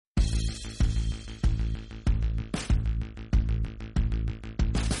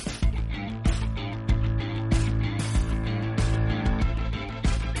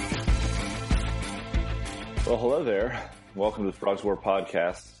Well, hello there. Welcome to the Frogs War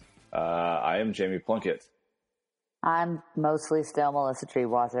podcast. I am Jamie Plunkett. I'm mostly still Melissa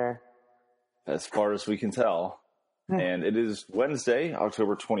Treewasser. As far as we can tell. And it is Wednesday,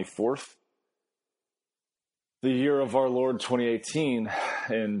 October 24th, the year of our Lord 2018.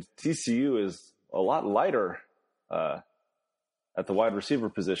 And TCU is a lot lighter at the wide receiver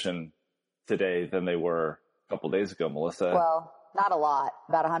position today than they were a couple days ago, Melissa. Well, not a lot.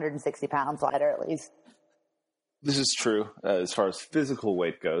 About 160 pounds lighter, at least. This is true as far as physical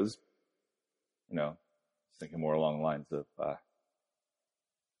weight goes. You know, thinking more along the lines of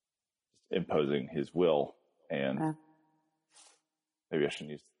imposing his will, and maybe I shouldn't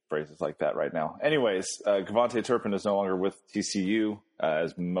use phrases like that right now. Anyways, KaVontae Turpin is no longer with TCU,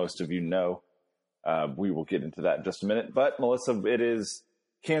 as most of you know. We will get into that in just a minute. But Melissa, it is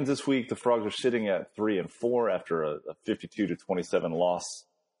Kansas week. The Frogs are sitting at 3-4 after a 52-27 loss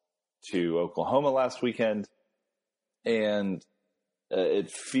to Oklahoma last weekend. And it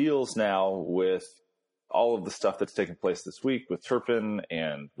feels now, with all of the stuff that's taken place this week with Turpin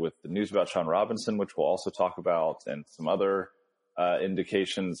and with the news about Shawn Robinson, which we'll also talk about, and some other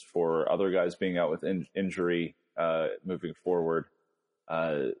indications for other guys being out with injury moving forward.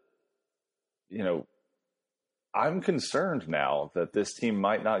 I'm concerned now that this team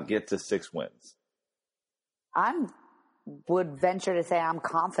might not get to 6 wins. I would venture to say I'm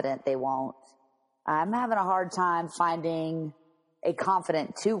confident they won't. I'm having a hard time finding a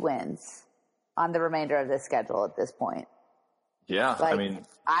confident 2 wins on the remainder of this schedule at this point. Yeah,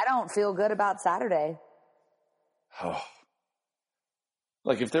 I don't feel good about Saturday. Oh.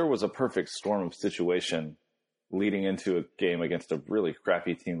 Like, if there was a perfect storm of situation leading into a game against a really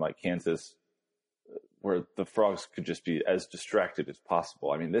crappy team like Kansas, where the Frogs could just be as distracted as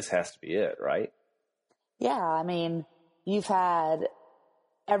possible, this has to be it, right? Yeah, you've had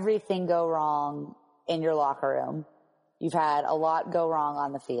everything go wrong in your locker room. You've had a lot go wrong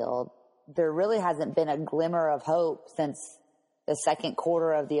on the field. There really hasn't been a glimmer of hope since the second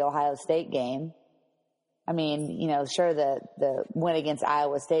quarter of the Ohio State game. Sure, the win against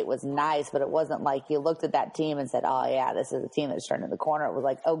Iowa State was nice, but it wasn't like you looked at that team and said, oh, yeah, this is a team that's turning the corner. It was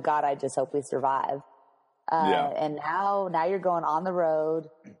like, oh, God, I just hope we survive. And now you're going on the road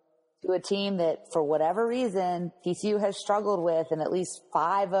to a team that, for whatever reason, TCU has struggled with in at least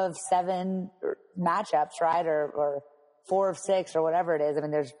 5 of 7 matchups, right? Or 4 of 6 or whatever it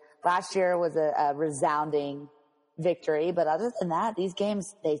is. Last year was a resounding victory, but other than that, these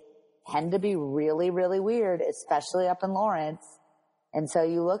games, they tend to be really, really weird, especially up in Lawrence. And so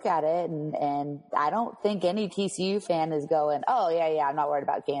you look at it, and I don't think any TCU fan is going, oh, yeah, I'm not worried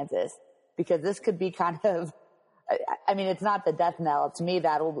about Kansas, because this could be kind of, it's not the death knell. To me,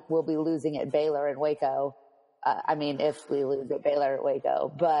 we'll be losing at Baylor and Waco. If we lose at Baylor and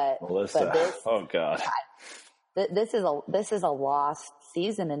Waco, Melissa, oh God, this is a lost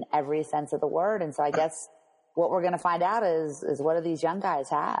season in every sense of the word. And so I guess what we're going to find out is what do these young guys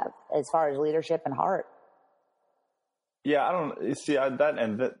have as far as leadership and heart? Yeah, I don't see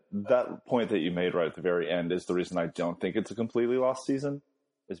that point that you made right at the very end is the reason I don't think it's a completely lost season.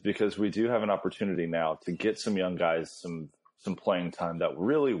 Is because we do have an opportunity now to get some young guys some playing time that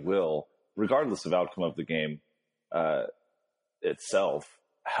really will, regardless of outcome of the game itself,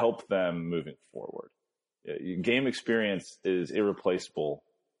 help them moving forward. Game experience is irreplaceable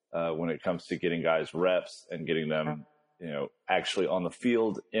when it comes to getting guys reps and getting them, actually on the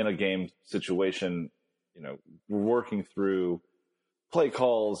field in a game situation, working through play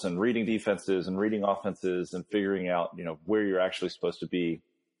calls and reading defenses and reading offenses and figuring out, where you're actually supposed to be.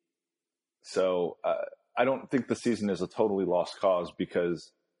 So I don't think the season is a totally lost cause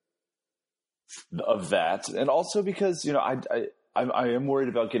because of that. And also because, I am worried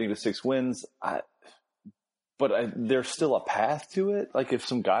about getting to 6 wins, but there's still a path to it. Like, if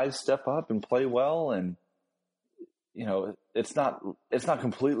some guys step up and play well and, it's not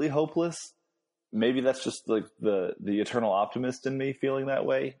completely hopeless. Maybe that's just like the eternal optimist in me feeling that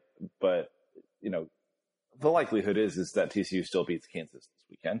way. But, the likelihood is that TCU still beats Kansas this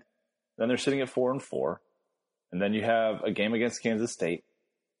weekend. Then they're sitting at 4-4. And then you have a game against Kansas State,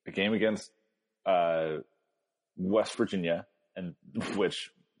 a game against West Virginia, and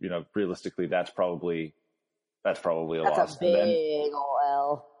which, realistically, that's probably a loss. That's a big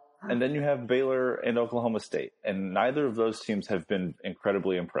L. And then you have Baylor and Oklahoma State. And neither of those teams have been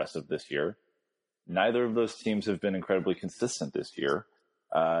incredibly impressive this year. Neither of those teams have been incredibly consistent this year.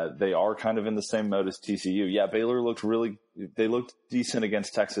 They are kind of in the same mode as TCU. Yeah, Baylor looked decent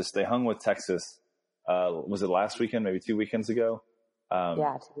against Texas. They hung with Texas. Was it last weekend? Maybe 2 weekends ago?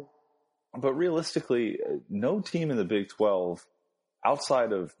 Yeah. But realistically, no team in the Big 12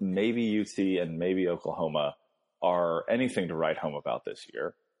 outside of maybe UT and maybe Oklahoma are anything to write home about this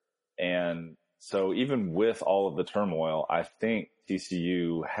year. And so even with all of the turmoil, I think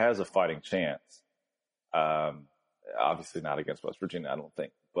TCU has a fighting chance. Obviously not against West Virginia, I don't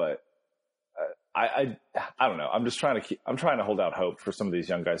think, but I don't know. I'm trying to hold out hope for some of these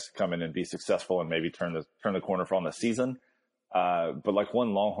young guys to come in and be successful and maybe turn the corner on the season. But like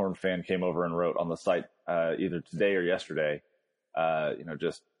one Longhorn fan came over and wrote on the site, either today or yesterday,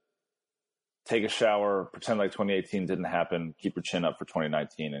 just take a shower, pretend like 2018 didn't happen, keep your chin up for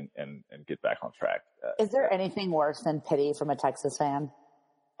 2019 and get back on track. Is there anything worse than pity from a Texas fan?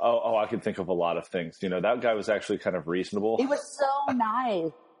 Oh, I can think of a lot of things. That guy was actually kind of reasonable. He was so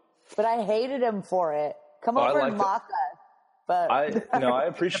nice, but I hated him for it. Come over and mock us. But I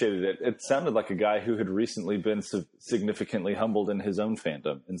appreciated it. It sounded like a guy who had recently been significantly humbled in his own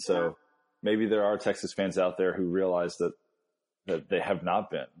fandom. And so maybe there are Texas fans out there who realize that they have not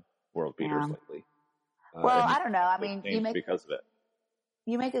been world beaters lately. Well, I don't know. I mean, because of it.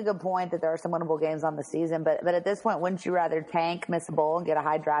 You make a good point that there are some winnable games on the season, but at this point, wouldn't you rather tank, miss a bowl, and get a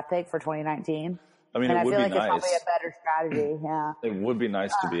high draft pick for 2019? I mean, I feel like nice. It's probably a better strategy. Yeah, it would be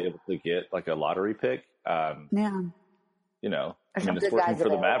nice to be able to get like a lottery pick. It's working for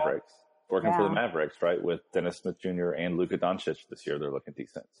the Mavericks. Working for the Mavericks, right? With Dennis Smith Jr. and Luka Doncic this year, they're looking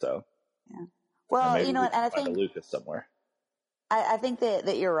decent. So, well, and I think Lucas somewhere. I think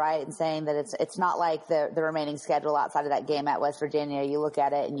that you're right in saying that it's not like the remaining schedule outside of that game at West Virginia. You look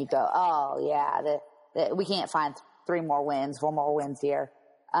at it and you go, oh yeah, we can't find 4 more wins here.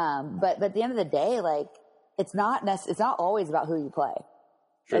 But at the end of the day, like it's not always about who you play.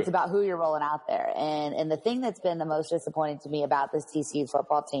 True. It's about who you're rolling out there. And the thing that's been the most disappointing to me about this TCU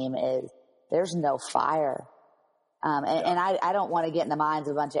football team is there's no fire. And I don't want to get in the minds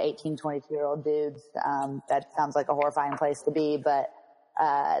of a bunch of 18, 22-year-old dudes. That sounds like a horrifying place to be, but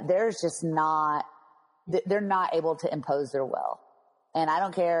they're not able to impose their will. And I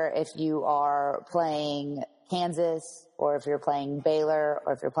don't care if you are playing Kansas or if you're playing Baylor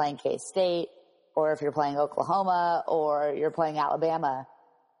or if you're playing K-State or if you're playing Oklahoma or you're playing Alabama.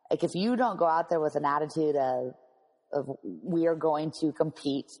 Like if you don't go out there with an attitude of we are going to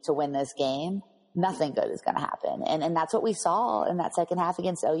compete to win this game, nothing good is going to happen. And that's what we saw in that second half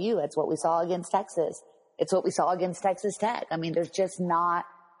against OU. It's what we saw against Texas. It's what we saw against Texas Tech. I mean,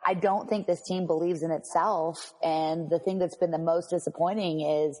 I don't think this team believes in itself. And the thing that's been the most disappointing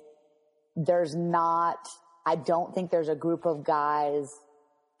is I don't think there's a group of guys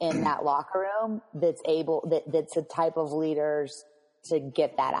in that locker room that's a type of leaders to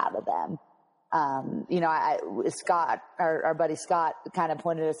get that out of them. Scott, our buddy Scott, kind of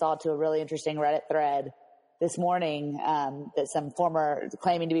pointed us all to a really interesting Reddit thread this morning that some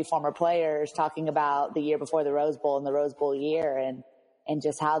claiming to be former players talking about the year before the Rose Bowl and the Rose Bowl year and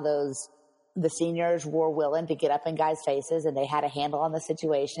just how the seniors were willing to get up in guys' faces and they had a handle on the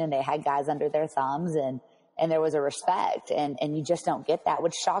situation and they had guys under their thumbs and there was a respect and you just don't get that,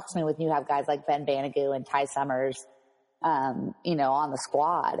 which shocks me when you have guys like Ben Banigou and Ty Summers on the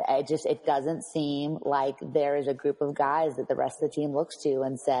squad. It doesn't seem like there is a group of guys that the rest of the team looks to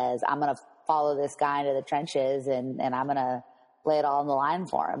and says, I'm going to follow this guy into the trenches and I'm going to lay it all on the line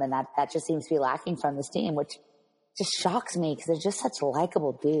for him. And that just seems to be lacking from this team, which just shocks me because they're just such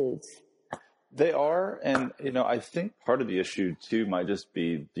likable dudes. They are. And, I think part of the issue too might just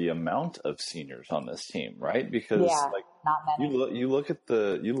be the amount of seniors on this team, right? Because not many. you look at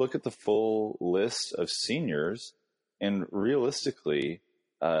the full list of seniors. And realistically,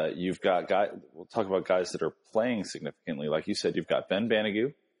 you've got we'll talk about guys that are playing significantly. Like you said, you've got Ben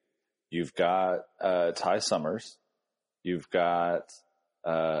Banigou. You've got Ty Summers. You've got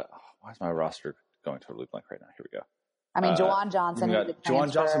why is my roster going totally blank right now? Here we go. I mean, Juwan Johnson.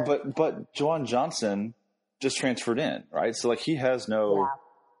 Juwan Johnson, but Juwan Johnson just transferred in, right? So he has no,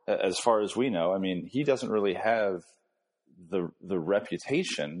 as far as we know, I mean, he doesn't really have the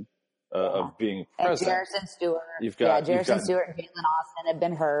reputation of being present. Jarrison Stewart. Jarrison Stewart and Jalen Austin have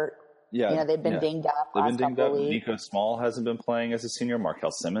been hurt. Yeah. They've been dinged up. They've been dinged up. Nico Small hasn't been playing as a senior.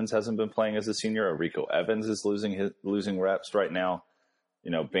 Markel Simmons hasn't been playing as a senior. Rico Evans is losing reps right now.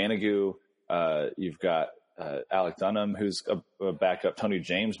 Banigou, you've got Alec Dunham, who's a backup. Tony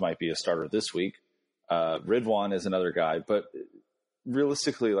James might be a starter this week. Ridwan is another guy, but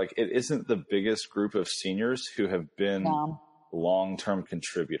realistically, it isn't the biggest group of seniors who have been long-term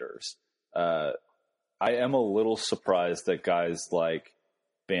contributors. I am a little surprised that guys like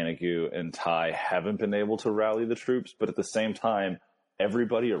Banigou and Ty haven't been able to rally the troops, but at the same time,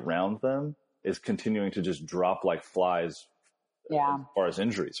 everybody around them is continuing to just drop like flies as far as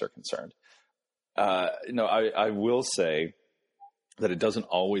injuries are concerned. I will say that it doesn't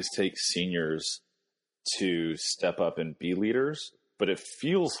always take seniors to step up and be leaders, but it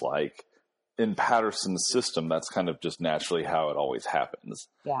feels like in Patterson's system, that's kind of just naturally how it always happens.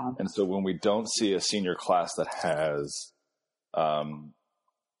 Yeah. And so when we don't see a senior class that has,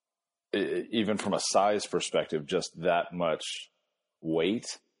 even from a size perspective, just that much weight,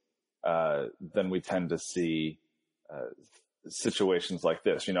 then we tend to see situations like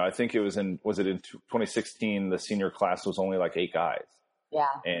this. I think was it in 2016, the senior class was only like 8 guys. Yeah.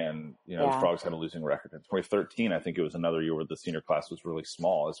 And, the Frogs had a losing record. In 2013, I think it was another year where the senior class was really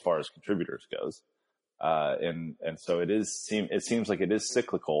small as far as contributors goes. And so it seems like it is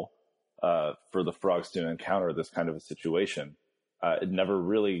cyclical, for the Frogs to encounter this kind of a situation. It never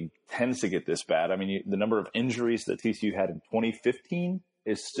really tends to get this bad. I mean, the number of injuries that TCU had in 2015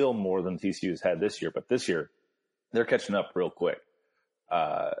 is still more than TCU's had this year, but this year they're catching up real quick.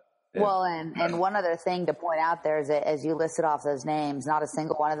 Well, and one other thing to point out there is that as you listed off those names, not a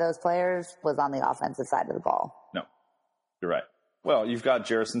single one of those players was on the offensive side of the ball. No, you're right. Well, you've got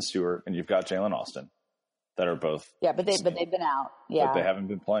Jarrison Stewart and you've got Jalen Austin that are both. Yeah, but they've been out. Yeah, but they haven't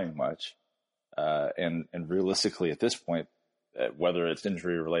been playing much. And realistically, at this point, whether it's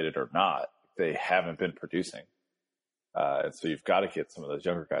injury related or not, they haven't been producing. And so you've got to get some of those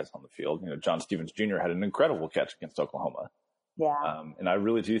younger guys on the field. John Stevens Jr. had an incredible catch against Oklahoma. Yeah. And I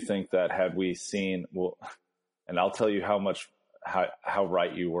really do think that had we seen, and I'll tell you how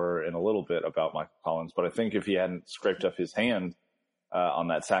right you were in a little bit about Michael Collins, but I think if he hadn't scraped up his hand on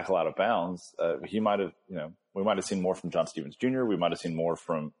that tackle out of bounds, he might have, we might have seen more from John Stevens Jr. We might have seen more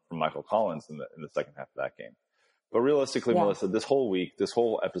from Michael Collins in the second half of that game. But realistically, Melissa, this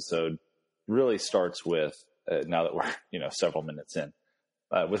whole episode really starts with, now that we're, several minutes in,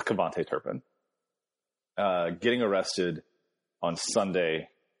 with KaVontae Turpin getting arrested on Sunday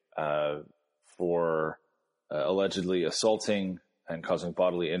for allegedly assaulting and causing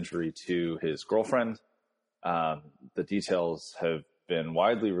bodily injury to his girlfriend. The details have been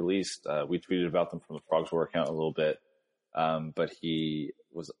widely released. We tweeted about them from the Frogs War account a little bit. But he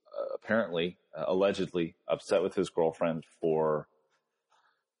was apparently, allegedly upset with his girlfriend for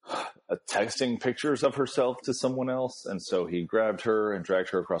texting pictures of herself to someone else. And so he grabbed her and dragged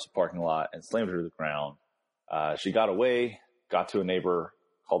her across the parking lot and slammed her to the ground. She got away, got to a neighbor,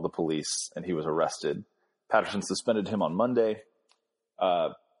 called the police, and he was arrested. Patterson suspended him on Monday,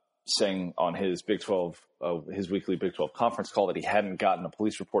 saying on his his weekly Big 12 conference call that he hadn't gotten a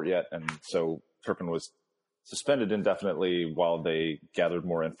police report yet. And so Turpin was suspended indefinitely while they gathered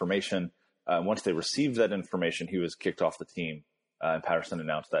more information. Once they received that information, he was kicked off the team. And Patterson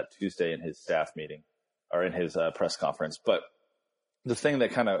announced that Tuesday in his staff meeting or in his press conference. But the thing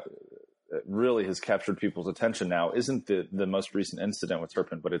that kind of really has captured people's attention now isn't the most recent incident with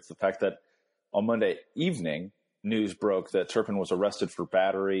Turpin, but it's the fact that on Monday evening, news broke that Turpin was arrested for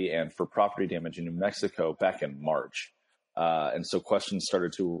battery and for property damage in New Mexico back in March. And so questions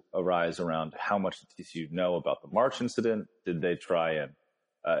started to arise around how much did TCU know about the March incident? Did they try and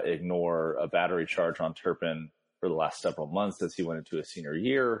ignore a battery charge on Turpin for the last several months as he went into his senior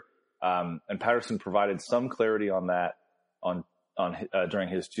year? And Patterson provided some clarity on that during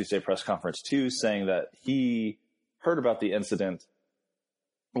his Tuesday press conference too, saying that he heard about the incident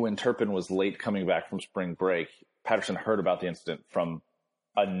when Turpin was late coming back from spring break. Patterson heard about the incident from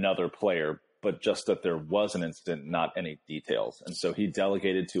another player, but just that there was an incident, not any details. And so he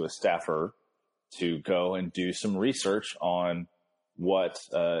delegated to a staffer to go and do some research on what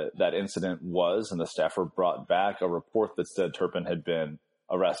that incident was. And the staffer brought back a report that said Turpin had been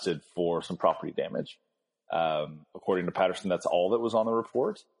arrested for some property damage. According to Patterson, that's all that was on the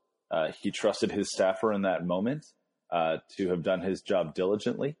report. He trusted his staffer in that moment to have done his job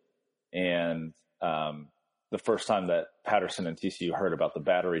diligently. And the first time that Patterson and TCU heard about the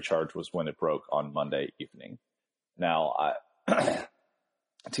battery charge was when it broke on Monday evening. Now,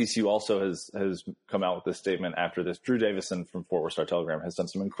 TCU also has come out with this statement after this. Drew Davison from Fort Worth Star-Telegram has done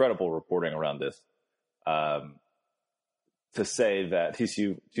some incredible reporting around this to say that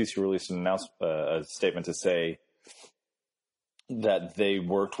TCU released a statement to say that they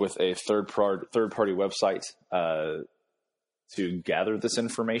worked with a third-party website to gather this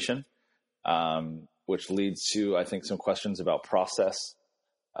information, which leads to, I think, some questions about process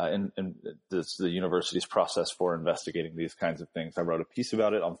and the university's process for investigating these kinds of things. I wrote a piece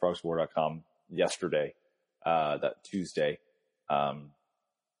about it on frogswar.com yesterday, that Tuesday. But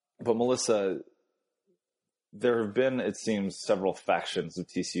Melissa, there have been, it seems, several factions of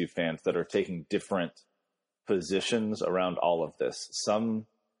TCU fans that are taking different positions around all of this. Some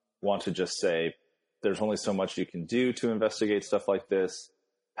want to just say, there's only so much you can do to investigate stuff like this.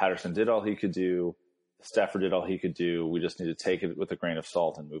 Patterson did all he could do. Stafford did all he could do. We just need to take it with a grain of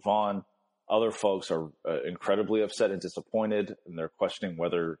salt and move on. Other folks are incredibly upset and disappointed, and they're questioning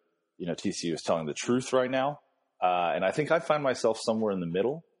whether, TCU is telling the truth right now. And I think I find myself somewhere in the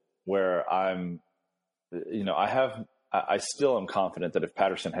middle where I still am confident that if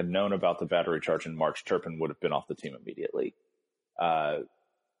Patterson had known about the battery charge in March, Turpin would have been off the team immediately. But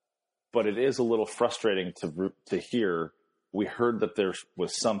it is a little frustrating to hear. We heard that there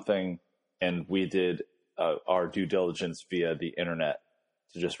was something, and we did our due diligence via the internet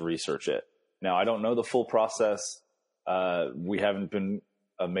to just research it. Now, I don't know the full process. We haven't been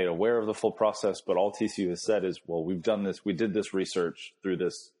made aware of the full process, but all TCU has said is, well, we've done this. We did this research through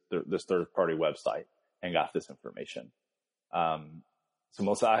this third-party website and got this information. So,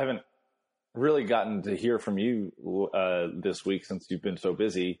 Melissa, I haven't really gotten to hear from you this week since you've been so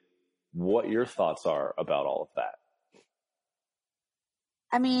busy, what your thoughts are about all of that.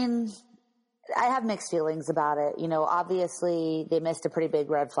 I mean, I have mixed feelings about it. Obviously they missed a pretty big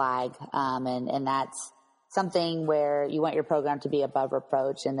red flag. And that's something where you want your program to be above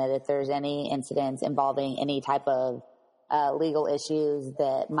reproach, and that if there's any incidents involving any type of legal issues,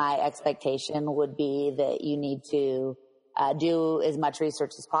 that my expectation would be that you need to do as much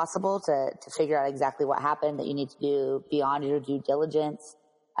research as possible to figure out exactly what happened, that you need to do beyond your due diligence,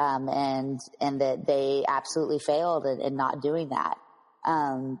 and that they absolutely failed in not doing that.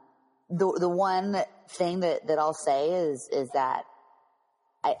 The one thing that I'll say is that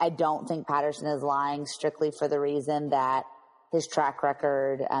I don't think Patterson is lying strictly for the reason that his track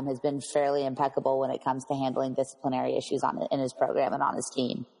record has been fairly impeccable when it comes to handling disciplinary issues in his program and on his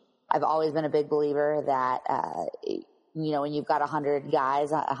team. I've always been a big believer that, when you've got 100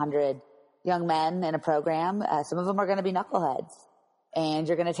 guys, 100 young men in a program, some of them are going to be knuckleheads. And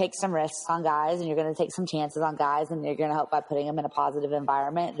you're going to take some risks on guys, and you're going to take some chances on guys, and you're going to hope by putting them in a positive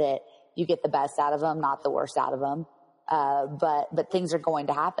environment that you get the best out of them, not the worst out of them. But things are going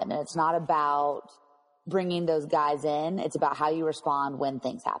to happen, and it's not about bringing those guys in. It's about how you respond when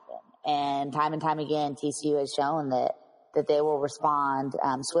things happen. And time again, TCU has shown that they will respond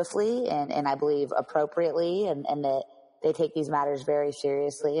swiftly and I believe appropriately, and that they take these matters very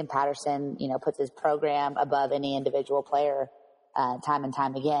seriously. And Patterson, puts his program above any individual player time and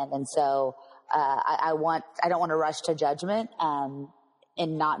time again. And so I don't want to rush to judgment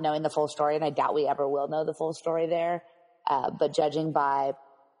in not knowing the full story, and I doubt we ever will know the full story there. But judging by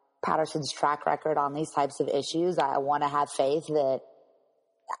Patterson's track record on these types of issues, I want to have faith that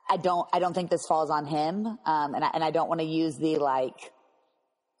I don't think this falls on him. And I don't want to use the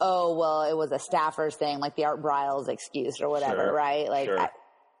oh, well, it was a staffer's thing, like the Art Briles excuse or whatever, sure, right? Sure.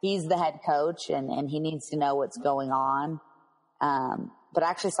 He's the head coach and he needs to know what's going on. But I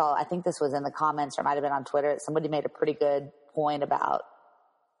actually I think this was in the comments, or it might have been on Twitter. Somebody made a pretty good point about,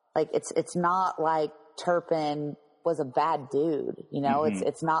 it's not like Turpin was a bad dude. Mm-hmm.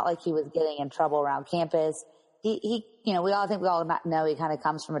 It's not like he was getting in trouble around campus. He we all know he kind of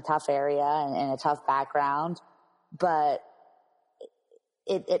comes from a tough area and a tough background, but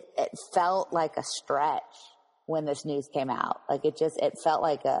it felt like a stretch when this news came out. It felt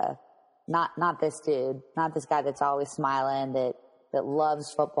like not this dude, not this guy that's always smiling, that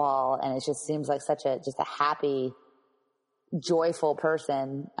loves football. And it just seems like such a happy, joyful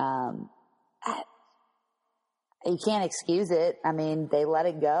person. You can't excuse it. I mean, they let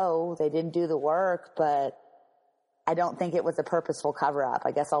it go. They didn't do the work, but I don't think it was a purposeful cover up.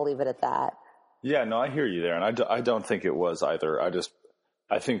 I guess I'll leave it at that. Yeah, no, I hear you there. And I don't think it was either.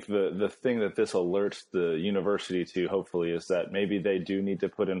 I think the thing that this alerts the university to, hopefully, is that maybe they do need to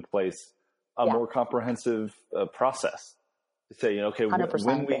put in place a more comprehensive process to say, okay,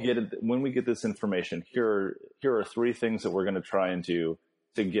 when we get this information, here are 3 things that we're going to try and do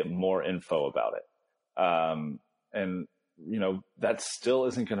to get more info about it. And that still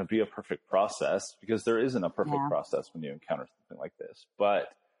isn't going to be a perfect process, because there isn't a perfect process when you encounter something like this. But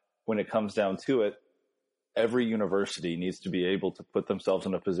when it comes down to it, every university needs to be able to put themselves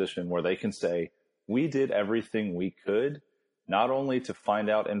in a position where they can say, we did everything we could, not only to find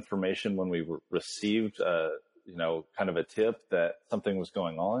out information when we received, kind of a tip that something was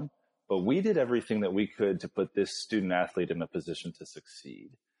going on, but we did everything that we could to put this student athlete in a position to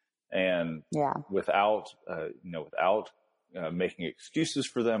succeed. And without making excuses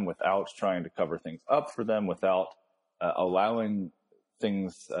for them, without trying to cover things up for them, without allowing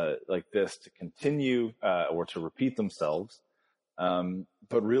things like this to continue or to repeat themselves,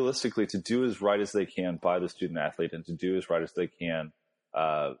 but realistically to do as right as they can by the student athlete, and to do as right as they can,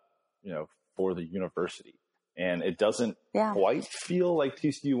 for the university. And it doesn't quite feel like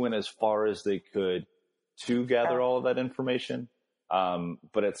TCU went as far as they could to gather all of that information.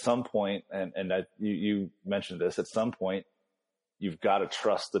 But at some point, and you mentioned this, at some point, you've got to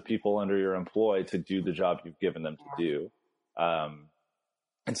trust the people under your employ to do the job you've given them to do.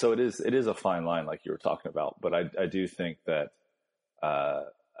 And so it is a fine line, like you were talking about, but I do think that,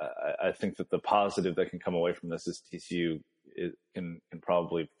 I think that the positive that can come away from this is TCU can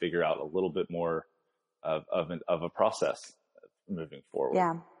probably figure out a little bit more of a process moving forward.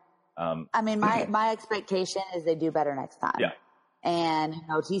 Yeah. I mean, my expectation is they do better next time. Yeah. And,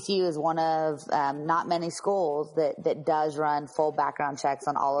 TCU is one of not many schools that does run full background checks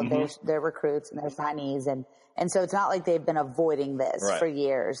on all of their recruits and their signees. And so it's not like they've been avoiding this for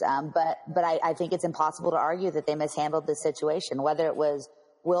years. But I think it's impossible to argue that they mishandled this situation, whether it was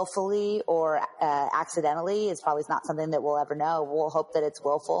willfully or accidentally. It's probably not something that we'll ever know. We'll hope that it's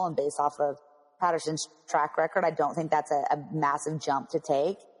willful and based off of Patterson's track record. I don't think that's a massive jump to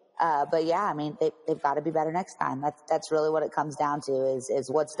take. But yeah, I mean, they've got to be better next time. That's really what it comes down to is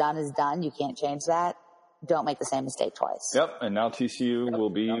what's done is done. You can't change that. Don't make the same mistake twice. Yep. And now TCU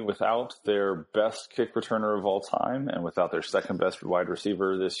will be without their best kick returner of all time and without their second best wide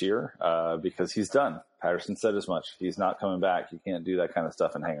receiver this year, because he's done. Patterson said as much. He's not coming back. You can't do that kind of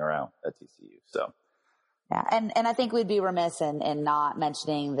stuff and hang around at TCU. So. Yeah. And I think we'd be remiss in not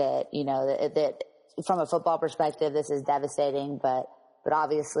mentioning that, that from a football perspective, this is devastating, but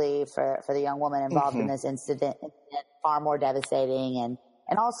obviously for the young woman involved in this incident, far more devastating.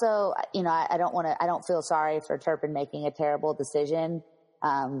 And also, I don't feel sorry for Turpin making a terrible decision.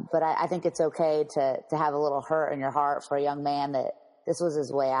 But I think it's okay to have a little hurt in your heart for a young man that this was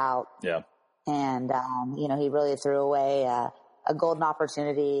his way out. Yeah. And, he really threw away a golden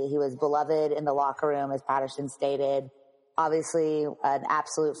opportunity. He was beloved in the locker room, as Patterson stated. Obviously, an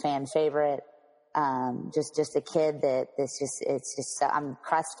absolute fan favorite. Just a kid that I'm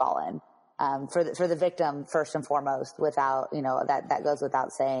crestfallen, for the victim first and foremost, without, that goes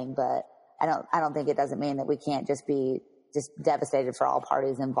without saying, but I don't think it doesn't mean that we can't just be devastated for all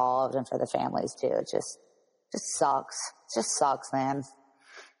parties involved and for the families too. It just sucks. It just sucks, man.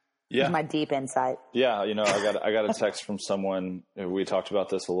 Yeah. That's my deep insight. Yeah. I got a text from someone. We talked about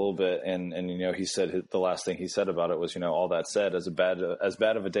this a little bit and he said the last thing he said about it was, all that said, as bad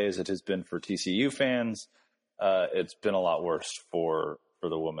of a day as it has been for TCU fans, it's been a lot worse for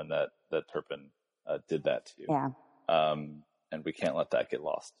the woman that Turpin did that to. Yeah. And we can't let that get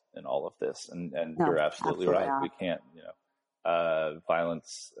lost in all of this. And No, you're absolutely right. not. We can't,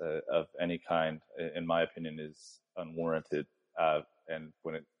 violence of any kind, in my opinion, is unwarranted. And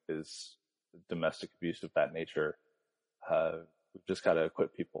when it is domestic abuse of that nature, we've just got to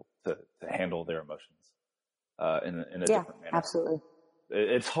equip people to handle their emotions in a different manner. Absolutely.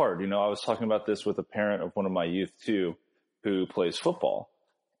 It's hard. I was talking about this with a parent of one of my youth too, who plays football.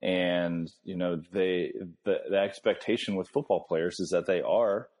 And, the expectation with football players is that they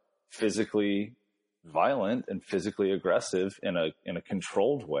are physically violent and physically aggressive in a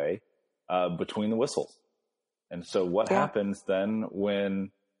controlled way, between the whistles. And so what happens then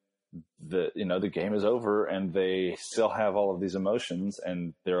when the game is over and they still have all of these emotions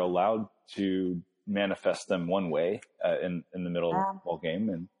and they're allowed to manifest them one way, in the middle of the football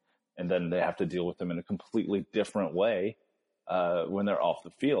game. And then they have to deal with them in a completely different way, when they're off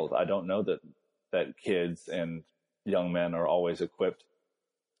the field. I don't know that kids and young men are always equipped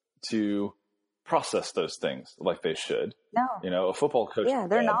to process those things like they should. No. A football coach,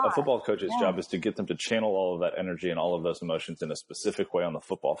 they're not. A football coach's job is to get them to channel all of that energy and all of those emotions in a specific way on the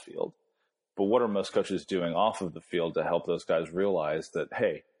football field. But what are most coaches doing off of the field to help those guys realize that,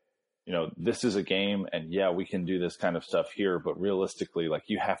 hey, this is a game and we can do this kind of stuff here, but realistically,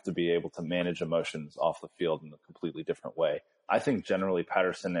 you have to be able to manage emotions off the field in a completely different way. I think generally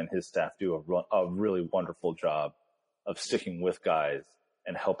Patterson and his staff do a really wonderful job of sticking with guys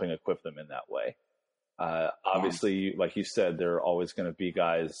and helping equip them in that way. Obviously, like you said, there are always going to be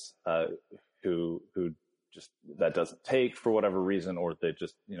guys, who just, that doesn't take for whatever reason, or they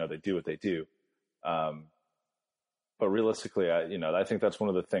just, they do what they do. But realistically, I think that's one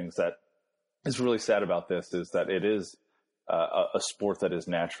of the things that is really sad about this is that it is a sport that is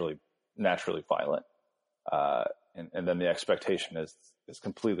naturally violent. And then the expectation is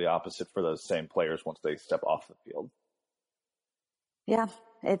completely opposite for those same players once they step off the field. Yeah,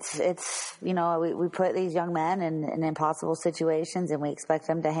 it's we put these young men in impossible situations and we expect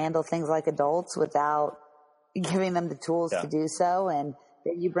them to handle things like adults without giving them the tools to do so. And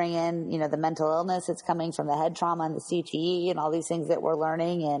then you bring in, the mental illness that's coming from the head trauma and the CTE and all these things that we're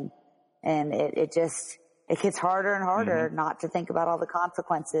learning. And it gets harder and harder not to think about all the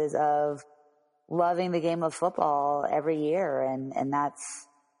consequences of loving the game of football every year. And that's,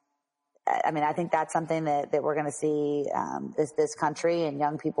 I think that's something that we're going to see, this country and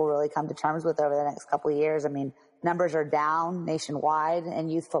young people really come to terms with over the next couple of years. numbers are down nationwide in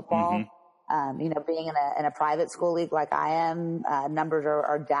youth football. Being in a private school league like I am, numbers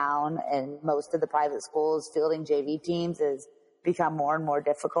are down, and most of the private schools fielding JV teams has become more and more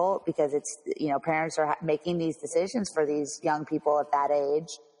difficult because it's, parents are making these decisions for these young people at that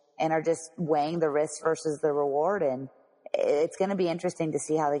age and are just weighing the risk versus the reward. And it's going to be interesting to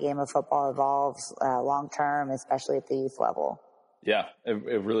see how the game of football evolves long term, especially at the youth level. Yeah,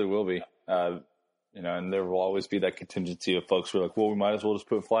 it really will be. And there will always be that contingency of folks who are like, well, we might as well just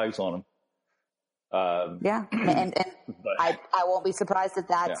put flags on them. And I won't be surprised if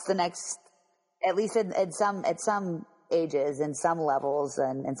that's the next, at least at some ages and some levels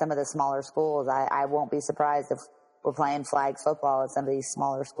and some of the smaller schools. I won't be surprised if we're playing flag football at some of these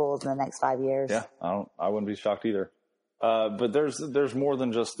smaller schools in the next 5 years. Yeah, I wouldn't be shocked either. But there's more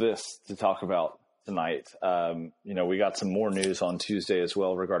than just this to talk about tonight. We got some more news on Tuesday as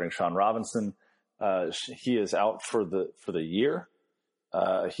well regarding Shawn Robinson. He is out for the year.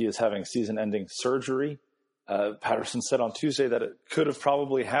 He is having season-ending surgery. Patterson said on Tuesday that it could have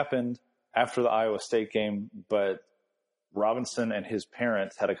probably happened after the Iowa State game, but Robinson and his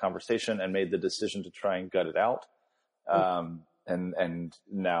parents had a conversation and made the decision to try and gut it out. And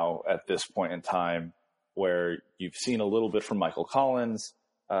now at this point in time, where you've seen a little bit from Michael Collins,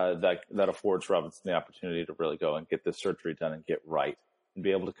 that affords Robinson the opportunity to really go and get this surgery done and get right and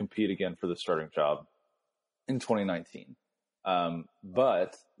be able to compete again for the starting job in 2019.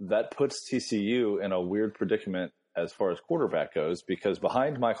 But that puts TCU in a weird predicament as far as quarterback goes, because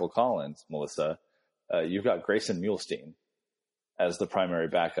behind Michael Collins, Melissa, you've got Grayson Muhlstein as the primary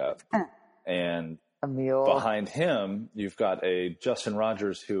backup. And behind him, you've got a Justin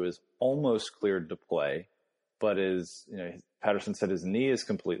Rogers who is almost cleared to play, but Patterson said his knee is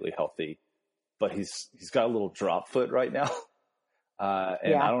completely healthy, but he's got a little drop foot right now. I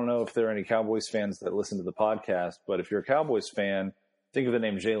don't know if there are any Cowboys fans that listen to the podcast, but if you're a Cowboys fan, think of the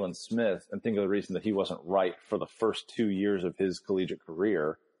name Jalen Smith and think of the reason that he wasn't right for the first 2 years of his collegiate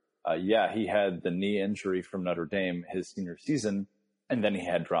career. He had the knee injury from Notre Dame his senior season, and then he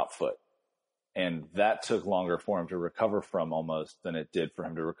had drop foot. And that took longer for him to recover from almost than it did for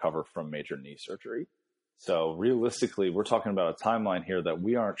him to recover from major knee surgery. So realistically, we're talking about a timeline here that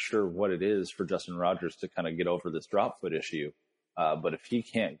we aren't sure what it is for Justin Rogers to kind of get over this drop foot issue. But if he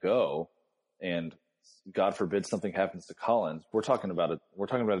can't go, and God forbid something happens to Collins, we're talking about a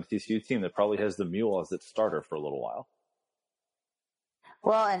TCU team that probably has the Mule as its starter for a little while.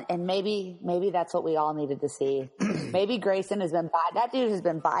 Well, and maybe that's what we all needed to see. Maybe Grayson that dude has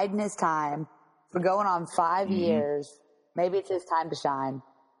been biding his time for going on 5 years. Maybe it's his time to shine.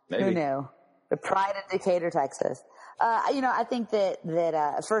 Maybe. Who knew? The pride of Decatur, Texas. I think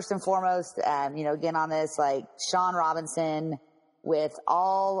that first and foremost, again on this, like Shawn Robinson, with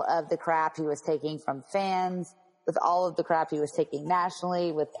all of the crap he was taking from fans, with all of the crap he was taking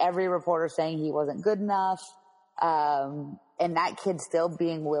nationally, with every reporter saying he wasn't good enough, and that kid still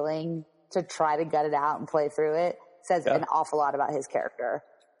being willing to try to gut it out and play through it says an awful lot about his character.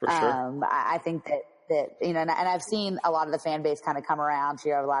 For sure. I think that and I've seen a lot of the fan base kind of come around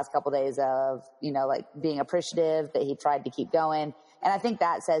here over the last couple of days of, like being appreciative that he tried to keep going. And I think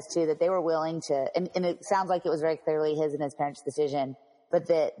that says too that they were willing to, and it sounds like it was very clearly his and his parents' decision, but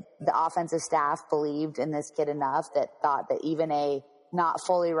that the offensive staff believed in this kid enough that thought that even a not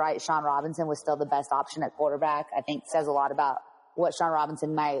fully right Shawn Robinson was still the best option at quarterback. I think says a lot about what Shawn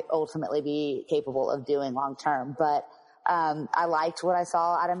Robinson might ultimately be capable of doing long term. But I liked what I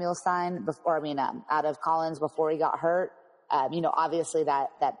saw out of Muhlstein out of Collins before he got hurt. Obviously that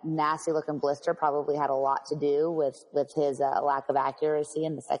nasty looking blister probably had a lot to do with his lack of accuracy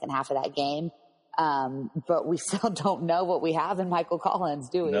in the second half of that game. But we still don't know what we have in Michael Collins,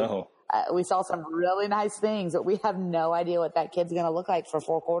 do we? No. We saw some really nice things, but we have no idea what that kid's going to look like for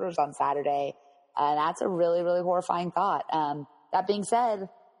 4 quarters on Saturday. And that's a really, really horrifying thought. That being said,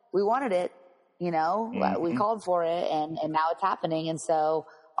 we wanted it, we called for it and now it's happening. And so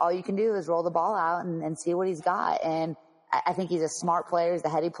all you can do is roll the ball out and see what he's got. And I think he's a smart player. He's a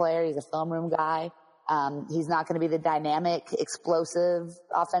heady player. He's a film room guy. He's not going to be the dynamic, explosive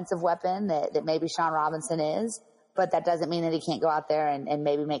offensive weapon that maybe Shawn Robinson is, but that doesn't mean that he can't go out there and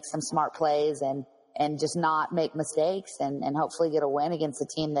maybe make some smart plays and just not make mistakes and hopefully get a win against a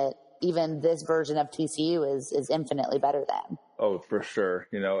team that even this version of TCU is infinitely better than. Oh, for sure.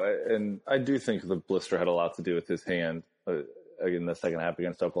 And I do think the blister had a lot to do with his hand in the second half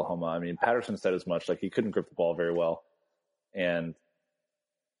against Oklahoma. I mean, Patterson said as much, like he couldn't grip the ball very well. And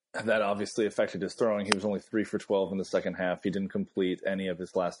that obviously affected his throwing. He was only 3 for 12 in the second half. He didn't complete any of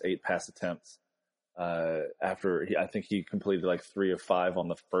his last 8 pass attempts. I think he completed like 3 of 5 on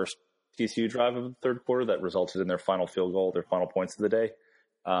the first TCU drive of the third quarter that resulted in their final field goal, their final points of the day.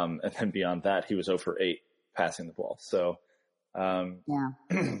 And then beyond that, he was 0 for 8 passing the ball. So, I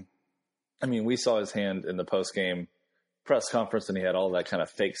mean, we saw his hand in the post-game press conference, and he had all that kind of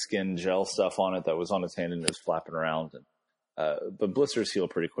fake skin gel stuff on it that was on his hand and it was flapping around. And, but blisters heal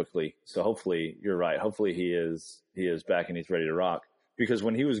pretty quickly. So hopefully you're right. Hopefully he is back and he's ready to rock, because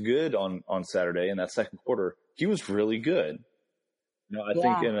when he was good on Saturday in that second quarter, he was really good. You know, I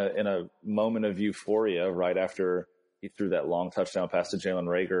think in a moment of euphoria right after he threw that long touchdown pass to Jalen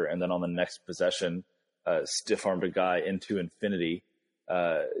Reagor, and then on the next possession, stiff-armed a guy into infinity,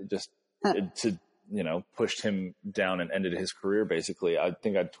 to, you know, pushed him down and ended his career, basically. I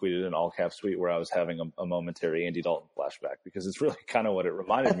think I tweeted an all-caps tweet where I was having a momentary Andy Dalton flashback, because it's really kind of what it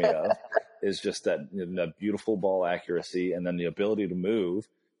reminded me of, is just that, you know, that beautiful ball accuracy and then the ability to move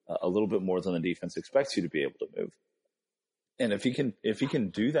a little bit more than the defense expects you to be able to move. And if he can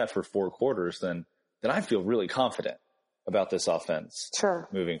do that for 4 quarters, then I feel really confident about this offense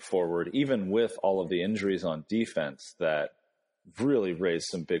moving forward, even with all of the injuries on defense that really raised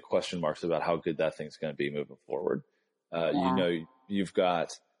some big question marks about how good that thing's going to be moving forward. You know, you've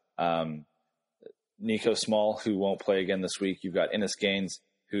got Nico Small, who won't play again this week. You've got Ennis Gaines,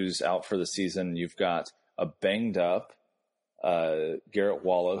 who's out for the season. You've got a banged up Garrett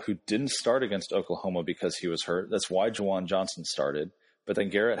Wallow, who didn't start against Oklahoma because he was hurt. That's why Juwan Johnson started. But then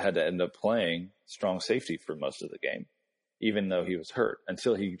Garrett had to end up playing strong safety for most of the game, even though he was hurt,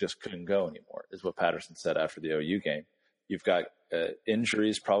 until he just couldn't go anymore, is what Patterson said after the OU game. You've got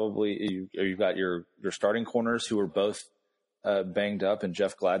injuries probably. You've got your starting corners who are both banged up, and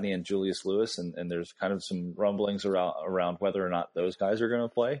Jeff Gladney and Julius Lewis, and there's kind of some rumblings around whether or not those guys are going to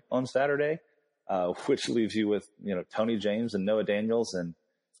play on Saturday, which leaves you with, you know, Tony James and Noah Daniels, and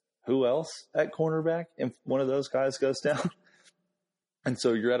who else at cornerback if one of those guys goes down. And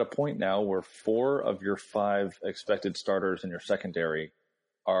so you're at a point now where 4 of your 5 expected starters in your secondary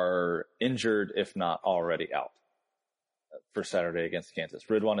are injured, if not already out, for Saturday against Kansas.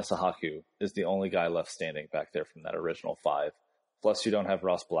 Ridwan Issahaku is the only guy left standing back there from that original 5. Plus you don't have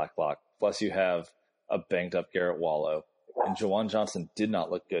Ross Blacklock. Plus you have a banged up Garrett Wallow. And Juwan Johnson did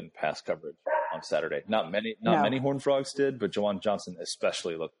not look good in pass coverage on Saturday. Not many Horned Frogs did, but Juwan Johnson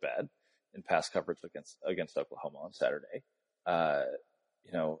especially looked bad in pass coverage against Oklahoma on Saturday.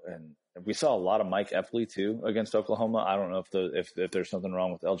 You know, and we saw a lot of Mike Epley too against Oklahoma. I don't know if there's something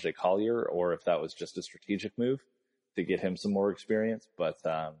wrong with LJ Collier, or if that was just a strategic move to get him some more experience. But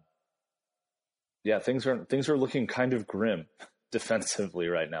things are looking kind of grim defensively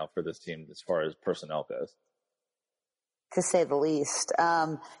right now for this team as far as personnel goes, to say the least.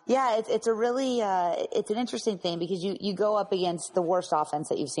 It's a really it's an interesting thing, because you go up against the worst offense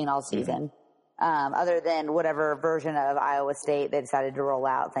that you've seen all season. Mm-hmm. Other than whatever version of Iowa State they decided to roll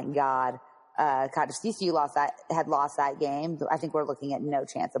out, thank God. TCU had lost that game. I think we're looking at no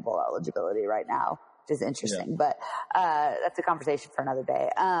chance of bowl eligibility right now, which is interesting. Yeah. But that's a conversation for another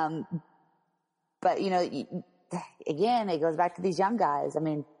day. But, you know, again, it goes back to these young guys. I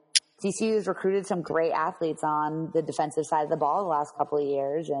mean, TCU has recruited some great athletes on the defensive side of the ball the last couple of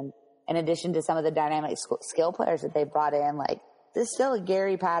years. And in addition to some of the dynamic skill players that they brought in, like, this is still a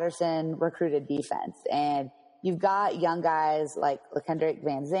Gary Patterson recruited defense. And you've got young guys like LaKendrick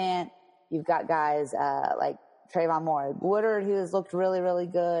Van Zant. You've got guys like Trayvon Moore Woodard, who has looked really, really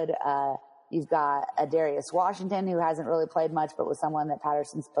good. You've got Darius Washington, who hasn't really played much, but was someone that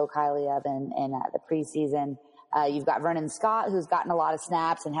Patterson spoke highly of in the preseason. You've got Vernon Scott, who's gotten a lot of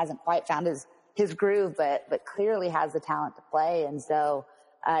snaps and hasn't quite found his groove, but clearly has the talent to play. And so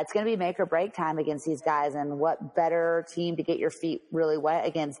it's going to be make or break time against these guys. And what better team to get your feet really wet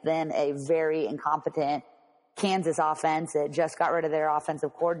against than a very incompetent Kansas offense that just got rid of their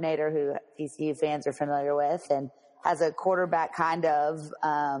offensive coordinator, who TCU fans are familiar with, and has a quarterback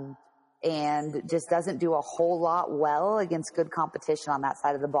and just doesn't do a whole lot well against good competition on that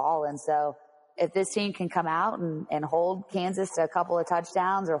side of the ball. And so if this team can come out and hold Kansas to a couple of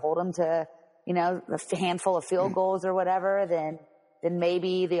touchdowns, or hold them to, you know, a handful of field goals or whatever, then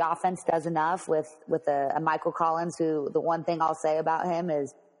maybe the offense does enough with a Michael Collins, who the one thing I'll say about him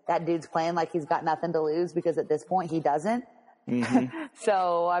is that dude's playing like he's got nothing to lose, because at this point he doesn't. Mm-hmm.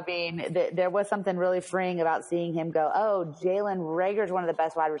 So, I mean, there was something really freeing about seeing him go, oh, Jalen Reagor's one of the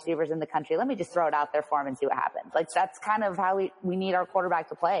best wide receivers in the country. Let me just throw it out there for him and see what happens. Like, that's kind of how we need our quarterback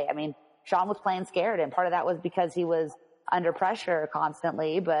to play. I mean, Sean was playing scared, and part of that was because he was under pressure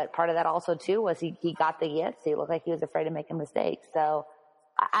constantly, but part of that also too was he got the yips. He looked like he was afraid of making mistakes. So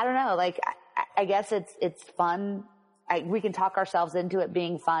I don't know, like, I guess it's fun. We can talk ourselves into it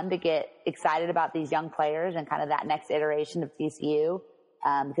being fun to get excited about these young players and kind of that next iteration of TCU.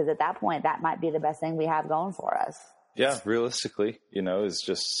 Because at that point, that might be the best thing we have going for us. Yeah, realistically, is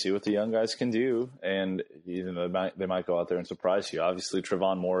just see what the young guys can do, and they might go out there and surprise you. Obviously,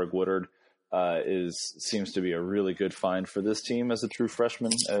 Trevon Moehrig-Woodard seems to be a really good find for this team as a true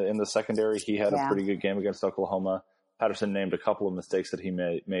freshman in the secondary. He had a pretty good game against Oklahoma. Patterson named a couple of mistakes that he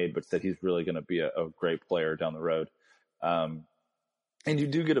made, but said he's really going to be a great player down the road. And you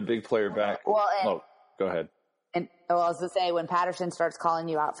do get a big player back. Well, go ahead. And I was going to say, when Patterson starts calling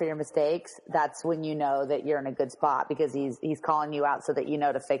you out for your mistakes, that's when you know that you're in a good spot, because he's calling you out so that you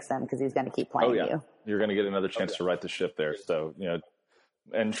know to fix them, because he's going to keep playing you. You're going to get another chance to right the ship there. So,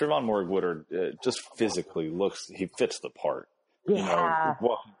 and Trevon Moehrig-Woodard just physically he fits the part. Yeah,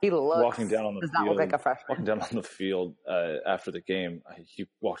 walking down on the field. Not like a freshman. Walking down on the field after the game, he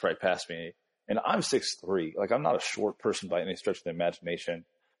walked right past me, and I'm 6'3". Like, I'm not a short person by any stretch of the imagination.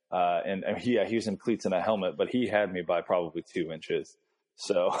 And he was in cleats and a helmet, but he had me by probably 2 inches.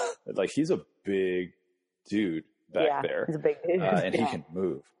 So, like, he's a big dude back there. He's a big dude. And he can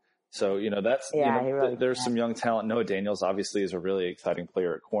move. So, there's some young talent. Noah Daniels obviously is a really exciting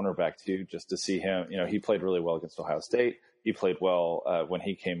player at cornerback too, just to see him. He played really well against Ohio State. He played well when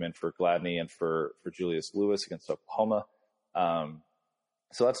he came in for Gladney and for Julius Lewis against Oklahoma.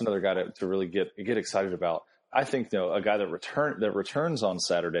 So that's another guy to really get excited about. I think, a guy that returns on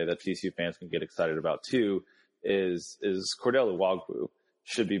Saturday that TCU fans can get excited about too is Cordell Iwuagwu.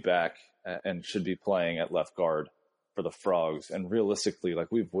 Should be back and should be playing at left guard for the Frogs. And realistically,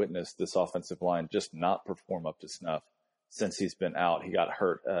 like, we've witnessed this offensive line just not perform up to snuff since he's been out. He got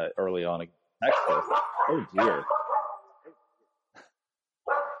hurt early on. Oh dear.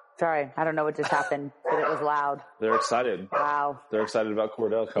 Sorry, I don't know what just happened, but it was loud. They're excited. Wow. They're excited about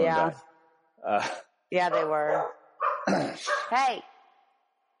Cordell coming back. Yeah, they were. Hey.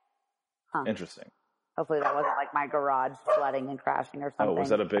 Huh. Interesting. Hopefully that wasn't like my garage flooding and crashing or something. Oh, was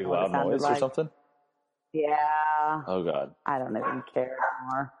that a big loud noise or something? Yeah. Oh, God. I don't even care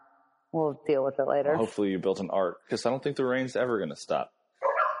anymore. We'll deal with it later. Well, hopefully you built an ark, because I don't think the rain's ever going to stop.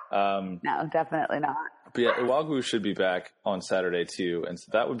 No, definitely not. But yeah, Iwuagwu should be back on Saturday too, and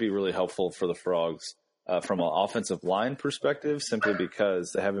so that would be really helpful for the Frogs from an offensive line perspective, simply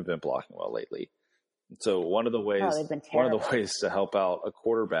because they haven't been blocking well lately. So one of the ways to help out a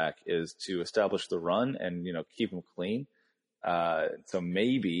quarterback is to establish the run and keep them clean. So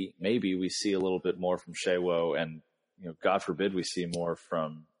maybe we see a little bit more from Shewo, and God forbid we see more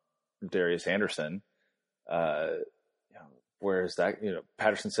from Darius Anderson. Whereas that,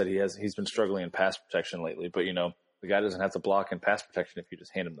 Patterson said he's been struggling in pass protection lately, but the guy doesn't have to block in pass protection if you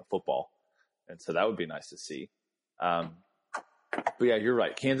just hand him the football. And so that would be nice to see. But yeah, you're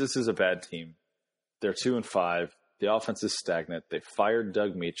right. Kansas is a bad team. They're 2-5. The offense is stagnant. They fired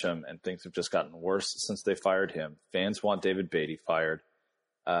Doug Meacham, and things have just gotten worse since they fired him. Fans want David Beatty fired.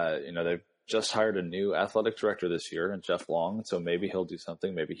 They've just hired a new athletic director this year, and Jeff Long. So maybe he'll do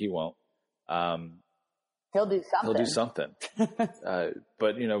something. Maybe he won't. He'll do something.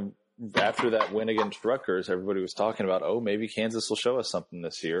 But, after that win against Rutgers, everybody was talking about, maybe Kansas will show us something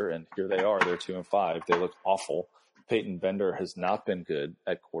this year. And here they are. They're 2-5. They look awful. Peyton Bender has not been good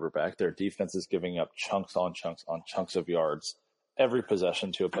at quarterback. Their defense is giving up chunks on chunks of yards every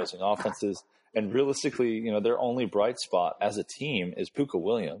possession to opposing offenses. And realistically, their only bright spot as a team is Puka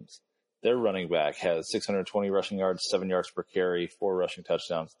Williams. Their running back has 620 rushing yards, 7 yards per carry, 4 rushing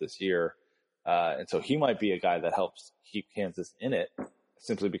touchdowns this year. And so he might be a guy that helps keep Kansas in it,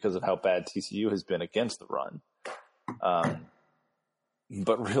 simply because of how bad TCU has been against the run.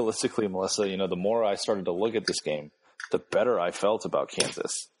 But realistically, Melissa, the more I started to look at this game, the better I felt about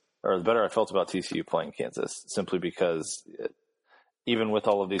Kansas, or the better I felt about TCU playing Kansas, simply because even with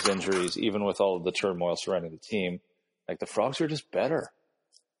all of these injuries, even with all of the turmoil surrounding the team, like, the Frogs are just better.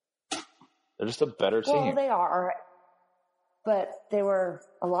 They're just a better team. Well, they are, but they were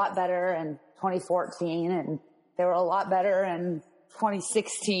a lot better in 2014, and they were a lot better in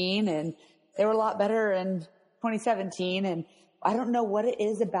 2016, and they were a lot better in 2017. And I don't know what it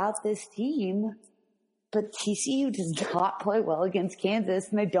is about this team, but TCU does not play well against Kansas,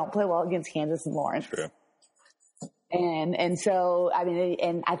 and they don't play well against Kansas and Lawrence. True. And so,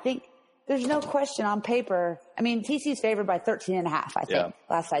 and I think there's no question on paper. TCU's favored by 13.5, I think,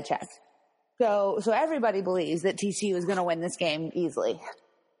 last I checked. So everybody believes that TCU is going to win this game easily.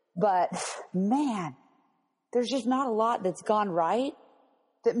 But, man, there's just not a lot that's gone right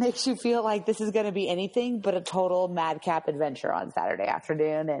that makes you feel like this is going to be anything but a total madcap adventure on Saturday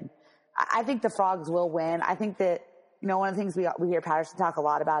afternoon. And I think the Frogs will win. I think that, one of the things we hear Patterson talk a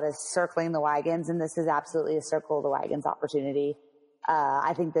lot about is circling the wagons, and this is absolutely a circle of the wagons opportunity.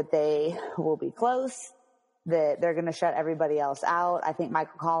 I think that they will be close. that they're going to shut everybody else out. I think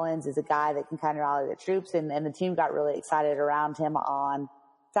Michael Collins is a guy that can kind of rally the troops, and the team got really excited around him on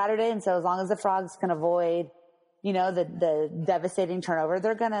Saturday. And so as long as the Frogs can avoid, the devastating turnover,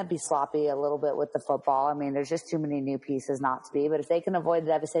 they're going to be sloppy a little bit with the football. I mean, there's just too many new pieces not to be, but if they can avoid the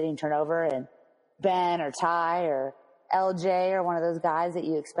devastating turnover and Ben or Ty or LJ or one of those guys that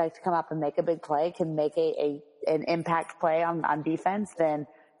you expect to come up and make a big play can make an impact play on defense, then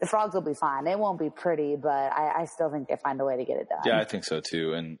the Frogs will be fine. It won't be pretty, but I still think they find a way to get it done. Yeah, I think so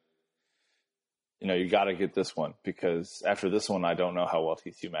too. And, you got to get this one, because after this one, I don't know how well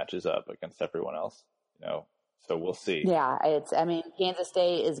TCU matches up against everyone else, so we'll see. Yeah, Kansas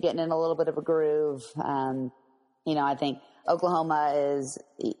State is getting in a little bit of a groove. I think Oklahoma is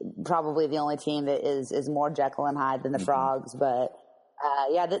probably the only team that is more Jekyll and Hyde than the Frogs, but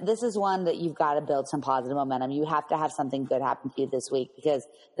this is one that you've got to build some positive momentum. You have to have something good happen to you this week, because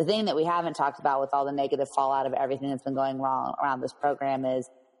the thing that we haven't talked about with all the negative fallout of everything that's been going wrong around this program is,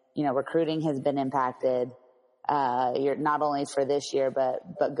 recruiting has been impacted. You're not only for this year,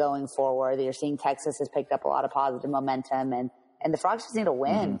 but going forward. You're seeing Texas has picked up a lot of positive momentum, and the Frogs just need a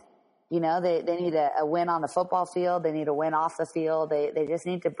win. They need a win on the football field. They need a win off the field. They just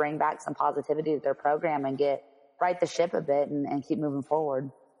need to bring back some positivity to their program and right the ship a bit and keep moving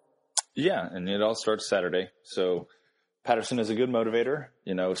forward. Yeah, and it all starts Saturday. So Patterson is a good motivator.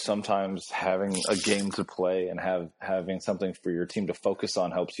 Sometimes having a game to play and having something for your team to focus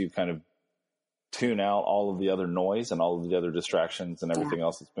on helps you kind of tune out all of the other noise and all of the other distractions and everything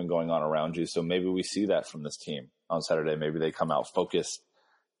else that's been going on around you. So maybe we see that from this team on Saturday. Maybe they come out focused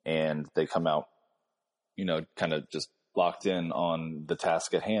and they come out, kind of just locked in on the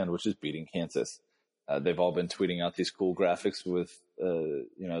task at hand, which is beating Kansas. They've all been tweeting out these cool graphics with,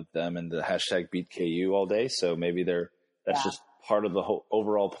 them and the hashtag #BeatKU all day. So maybe that's just part of the whole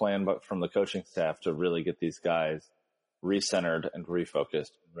overall plan, but from the coaching staff to really get these guys recentered and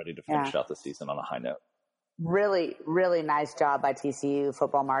refocused and ready to finish out the season on a high note. Really, really nice job by TCU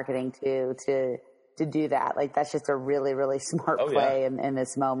football marketing to do that. Like, that's just a really, really smart play in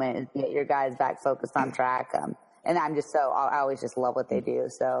this moment. Get your guys back focused on track. And I always just love what they do.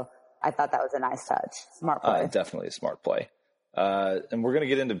 So I thought that was a nice touch. Smart play. Definitely a smart play. And we're going to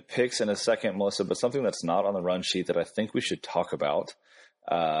get into picks in a second, Melissa, but something that's not on the run sheet that I think we should talk about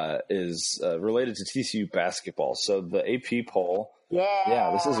is related to TCU basketball. So the AP poll.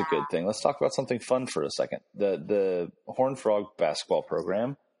 Yeah, this is a good thing. Let's talk about something fun for a second. The Horned Frog basketball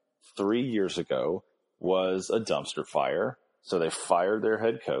program 3 years ago was a dumpster fire. So they fired their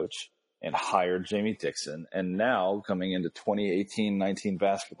head coach and hired Jamie Dixon. And now, coming into 2018-19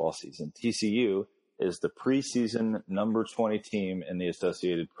 basketball season, TCU is the preseason number 20 team in the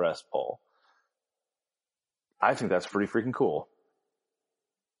Associated Press poll. I think that's pretty freaking cool.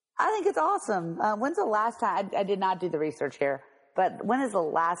 I think it's awesome. When's the last time? I did not do the research here, but when is the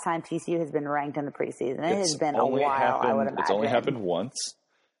last time TCU has been ranked in the preseason? It has been a while, I would imagine. It's only happened once.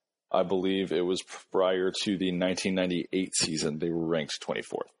 I believe it was prior to the 1998 season. They were ranked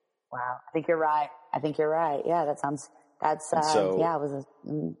 24th. Wow. I think you're right. Yeah, I was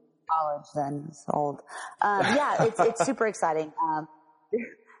in college then. It's old. It's super exciting. I'm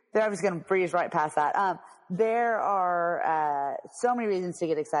just going to breeze right past that. There are so many reasons to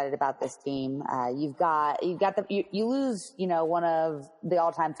get excited about this team. You lose, one of the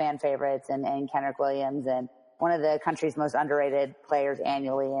all-time fan favorites and Kenrick Williams, and one of the country's most underrated players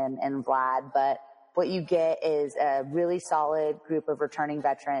annually in Vlad. But what you get is a really solid group of returning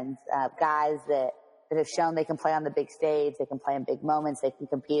veterans, guys that have shown they can play on the big stage, they can play in big moments, they can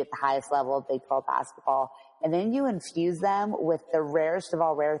compete at the highest level of Big 12 basketball. And then you infuse them with the rarest of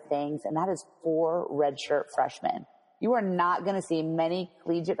all rare things, and that is 4 redshirt freshmen. You are not going to see many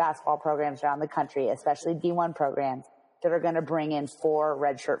collegiate basketball programs around the country, especially D1 programs, that are going to bring in 4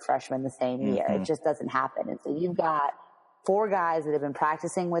 redshirt freshmen the same year. It just doesn't happen. And so you've got 4 guys that have been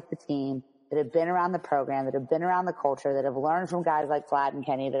practicing with the team, that have been around the program, that have been around the culture, that have learned from guys like Vlad and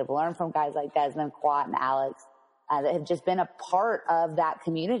Kenny, that have learned from guys like Desmond, Quat, and Alex, that have just been a part of that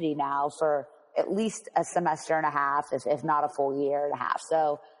community now for at least a semester and a half, if not a full year and a half.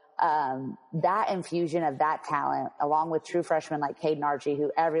 So that infusion of that talent, along with true freshmen like Caden Archie,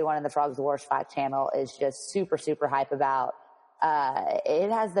 who everyone in the Frogs Wars 5 channel is just super, super hype about,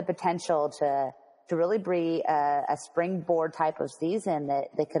 it has the potential to really be a springboard type of season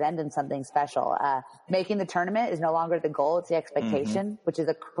that could end in something special. Making the tournament is no longer the goal, it's the expectation, which is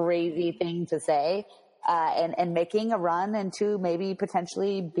a crazy thing to say. And making a run into maybe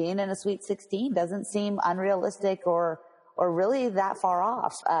potentially being in a Sweet 16 doesn't seem unrealistic or really that far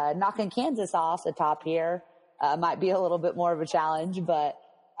off. Knocking Kansas off the top here might be a little bit more of a challenge, but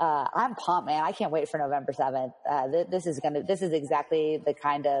I'm pumped, man. I can't wait for November 7th. This is exactly the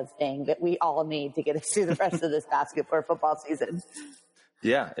kind of thing that we all need to get us through the rest of this football season.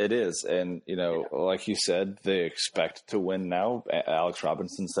 Yeah, it is. And, like you said, they expect to win now. Alex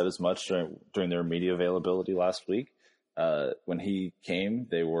Robinson said as much during their media availability last week. When he came,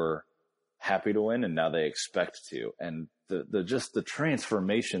 they were happy to win, and now they expect to. And the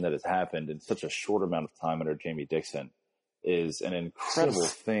transformation that has happened in such a short amount of time under Jamie Dixon is an incredible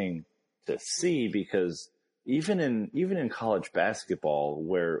thing to see, because even in college basketball,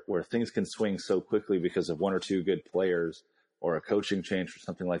 where things can swing so quickly because of one or two good players or a coaching change or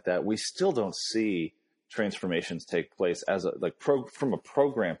something like that, we still don't see transformations take place from a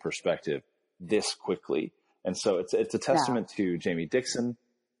program perspective this quickly. And so it's a testament to Jamie Dixon.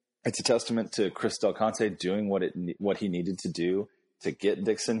 It's a testament to Chris Del Conte doing what he needed to do to get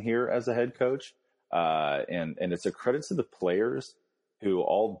Dixon here as a head coach. And it's a credit to the players who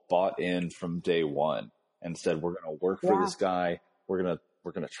all bought in from day one and said, we're going to work for this guy. We're going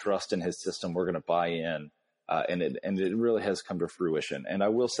to trust in his system. We're going to buy in. And it really has come to fruition. And I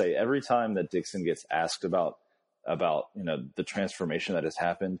will say, every time that Dixon gets asked about the transformation that has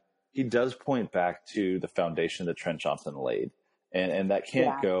happened, he does point back to the foundation that Trent Johnson laid. And that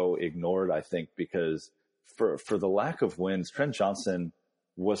can't go ignored, I think, because for the lack of wins, Trent Johnson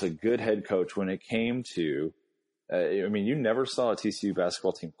was a good head coach when it came to, you never saw a TCU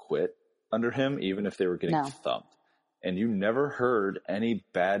basketball team quit under him, even if they were getting thumped. And you never heard any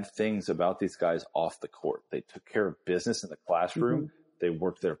bad things about these guys off the court. They took care of business in the classroom. Mm-hmm. They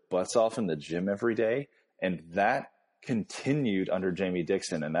worked their butts off in the gym every day. And that continued under Jamie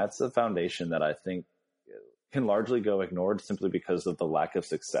Dixon. And that's a foundation that I think can largely go ignored simply because of the lack of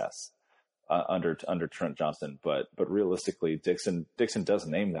success under Trent Johnson. But realistically, Dixon does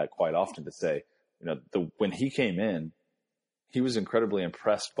name that quite often to say, when he came in, he was incredibly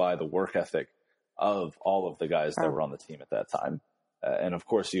impressed by the work ethic of all of the guys that were on the team at that time. And of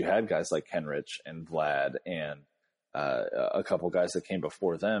course you had guys like Kenrich and Vlad and a couple guys that came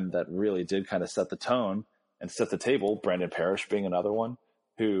before them that really did kind of set the tone and set the table. Brandon Parrish being another one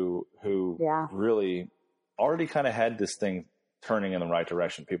who really already kind of had this thing turning in the right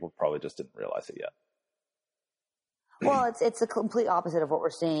direction. People probably just didn't realize it yet. Well, it's the complete opposite of what we're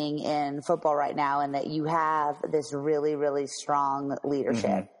seeing in football right now, in that you have this really, really strong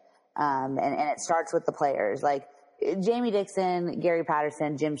leadership. Mm-hmm. And it starts with the players like Jamie Dixon, Gary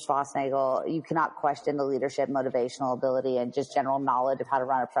Patterson, Jim Schlossnagle. You cannot question the leadership, motivational ability, and just general knowledge of how to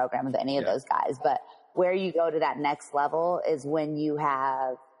run a program with any of those guys. But where you go to that next level is when you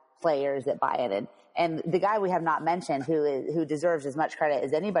have players that buy in. And the guy we have not mentioned who deserves as much credit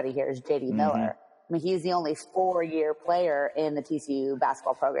as anybody here is J.D. Miller. Mm-hmm. I mean, he's the only 4-year player in the TCU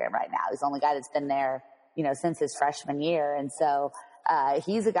basketball program right now. He's the only guy that's been there, since his freshman year. And so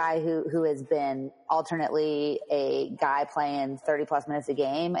he's a guy who has been alternately a guy playing 30 plus minutes a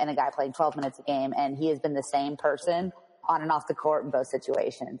game and a guy playing 12 minutes a game. And he has been the same person on and off the court in both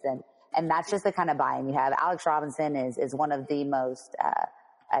situations. And that's just the kind of buy-in you have. Alex Robinson is one of the most,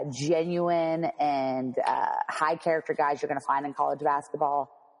 genuine and, high character guys you're going to find in college basketball.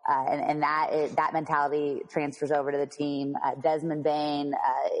 And that mentality transfers over to the team. Desmond Bain,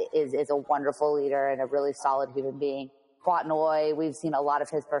 is a wonderful leader and a really solid human being. Kwatnoy, we've seen a lot of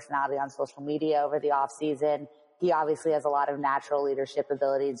his personality on social media over the off season. He obviously has a lot of natural leadership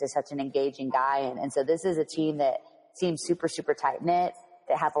abilities, just such an engaging guy. And so this is a team that seems super, super tight knit,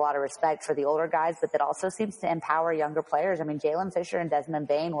 that has a lot of respect for the older guys, but that also seems to empower younger players. I mean, Jalen Fisher and Desmond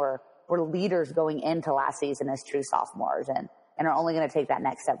Bain were leaders going into last season as true sophomores and are only going to take that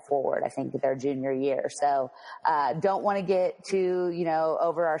next step forward, I think, their junior year. So, don't want to get too,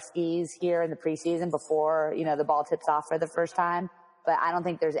 over our skis here in the preseason before, the ball tips off for the first time. But I don't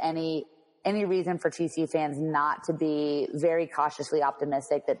think there's any reason for TCU fans not to be very cautiously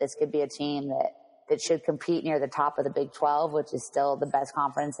optimistic that this could be a team that should compete near the top of the Big 12, which is still the best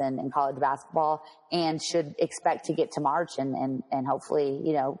conference in college basketball, and should expect to get to March and hopefully,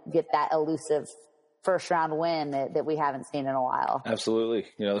 get that elusive first round win that we haven't seen in a while. Absolutely.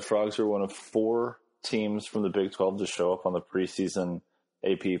 The Frogs are one of 4 teams from the Big 12 to show up on the preseason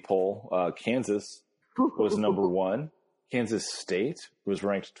AP poll. Kansas was number 1. Kansas State was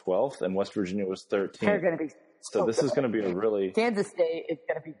ranked 12th, and West Virginia was 13th. They're going to be so this is going to be a really Kansas State is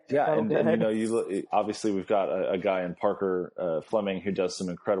going to be and obviously we've got a guy in Parker Fleming who does some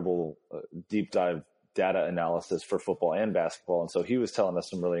incredible deep dive data analysis for football and basketball, and so he was telling us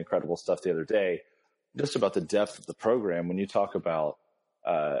some really incredible stuff the other day just about the depth of the program. When you talk about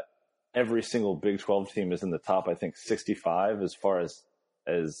every single Big 12 team is in the top, I think 65 as far as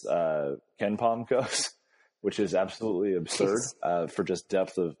KenPom goes. which is absolutely absurd for just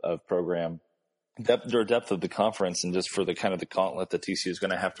depth of program, depth of the conference, and just for the kind of the gauntlet that TCU is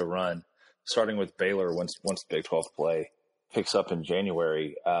going to have to run, starting with Baylor once Big 12 play picks up in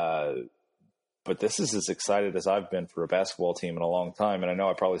January. But this is as excited as I've been for a basketball team in a long time. And I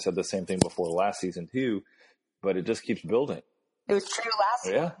know I probably said the same thing before last season too, but it just keeps building. It was true last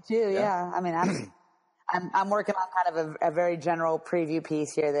season too. Yeah. I mean, I'm working on kind of a very general preview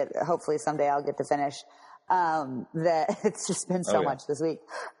piece here that hopefully someday I'll get to finish. That it's just been so much this week.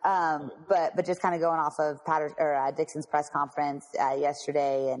 But just kind of going off of Dixon's press conference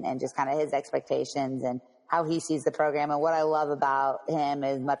yesterday and just kind of his expectations and how he sees the program. And what I love about him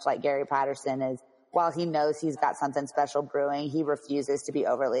is, much like Gary Patterson, is while he knows he's got something special brewing, he refuses to be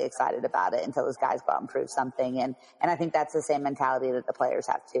overly excited about it until his guys go out and prove something. And I think that's the same mentality that the players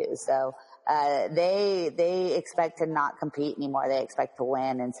have too. So, they expect to not compete anymore. They expect to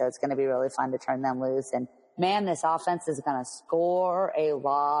win. And so it's going to be really fun to turn them loose. And man, this offense is going to score a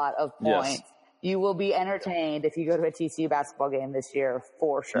lot of points. Yes. You will be entertained if you go to a TCU basketball game this year,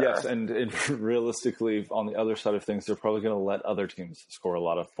 for sure. Yes, and realistically, on the other side of things, they're probably going to let other teams score a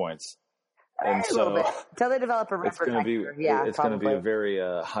lot of points. And a little bit. Until they develop a rim protector. It's going to be a very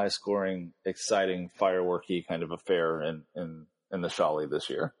high-scoring, exciting, fireworky kind of affair in the Shawley this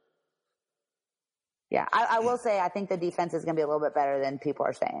year. Yeah, I will say I think the defense is going to be a little bit better than people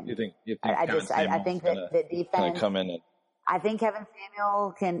are saying. You think I think that the defense come in and I think Kevin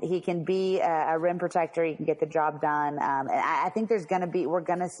Samuel can be a rim protector. He can get the job done. And I think we're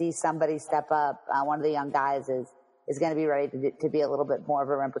going to see somebody step up. One of the young guys is going to be ready to be a little bit more of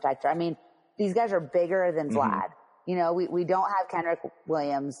a rim protector. I mean, these guys are bigger than Vlad. You know, we don't have Kenrick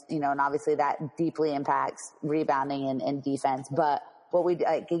Williams, you know, and obviously that deeply impacts rebounding and defense. But what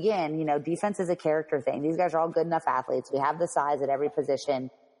again, you know, defense is a character thing. These guys are all good enough athletes. We have the size at every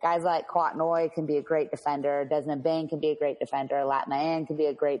position. Guys like Kwat Noy can be a great defender. Desmond Bain can be a great defender. Lat Mayan can be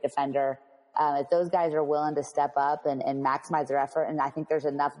a great defender. If those guys are willing to step up and maximize their effort, and I think there's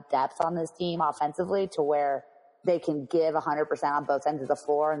enough depth on this team offensively to where they can give 100% on both ends of the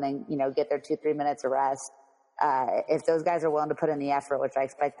floor and then, you know, get their 2-3 minutes of rest. If those guys are willing to put in the effort, which I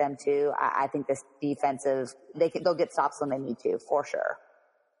expect them to, I think this defensive, they'll get stops when they need to, for sure.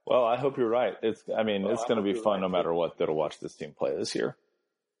 Well, I hope you're right. It's going to be fun no matter what to watch this team play this year.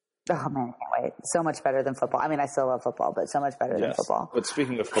 Oh, man, I can't wait. So much better than football. I mean, I still love football, but so much better than football. But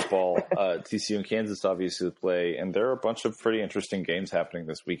speaking of football, TCU and Kansas obviously play, and there are a bunch of pretty interesting games happening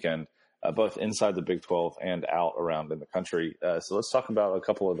this weekend, both inside the Big 12 and out around in the country. So let's talk about a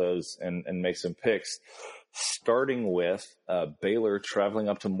couple of those and make some picks, starting with Baylor traveling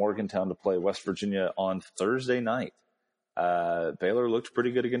up to Morgantown to play West Virginia on Thursday night. Baylor looked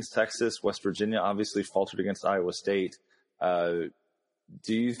pretty good against Texas. West Virginia obviously faltered against Iowa State.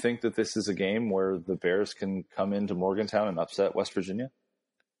 Do you think that this is a game where the Bears can come into Morgantown and upset West Virginia?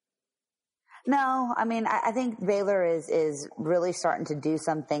 No, I mean, I think Baylor is really starting to do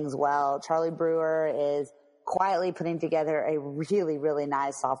some things well. Charlie Brewer is quietly putting together a really, really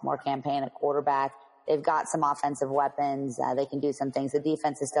nice sophomore campaign at quarterback. They've got some offensive weapons. They can do some things. The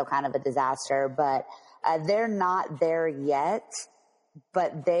defense is still kind of a disaster, but they're not there yet.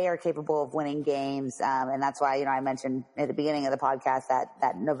 But they are capable of winning games. And that's why, you know, I mentioned at the beginning of the podcast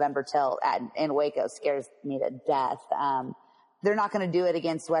that November tilt in Waco scares me to death. They're not going to do it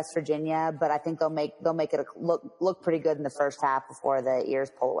against West Virginia, but I think they'll make it look pretty good in the first half before the ears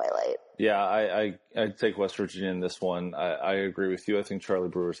pull away late. Yeah, I take West Virginia in this one. I agree with you. I think Charlie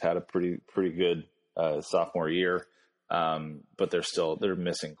Brewer's had a pretty good sophomore year. But they're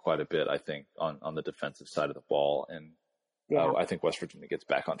missing quite a bit, I think, on the defensive side of the ball. And I think West Virginia gets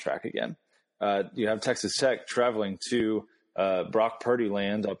back on track again. You have Texas Tech traveling to Brock Purdy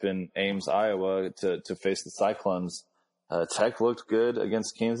land up in Ames, Iowa to face the Cyclones. Tech looked good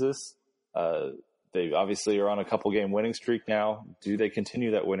against Kansas. They obviously are on a couple-game winning streak now. Do they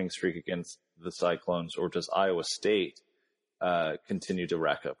continue that winning streak against the Cyclones, or does Iowa State continue to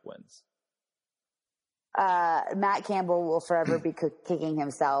rack up wins? Matt Campbell will forever be kicking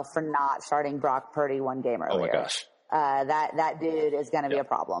himself for not starting Brock Purdy one game earlier. Oh, my gosh. That dude is going to be a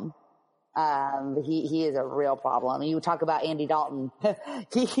problem. He is a real problem. You talk about Andy Dalton.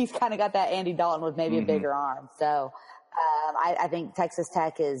 He's kind of got that Andy Dalton with maybe a bigger arm. So, I think Texas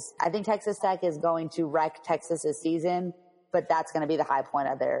Tech is going to wreck Texas's season, but that's going to be the high point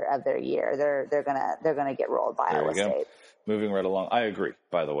of their year. They're going to get rolled by Iowa State. Moving right along. I agree,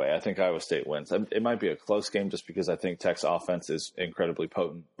 by the way. I think Iowa State wins. It might be a close game just because I think Tech's offense is incredibly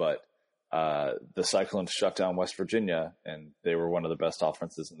potent, but the Cyclones shut down West Virginia, and they were one of the best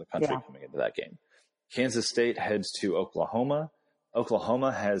offenses in the country coming into that game. Kansas State heads to Oklahoma.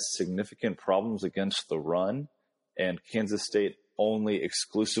 Oklahoma has significant problems against the run, and Kansas State only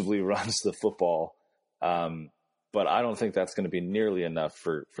exclusively runs the football. But I don't think that's going to be nearly enough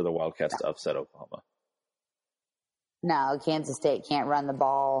for the Wildcats to upset Oklahoma. No, Kansas State can't run the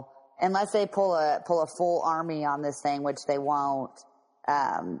ball unless they pull a full army on this thing, which they won't.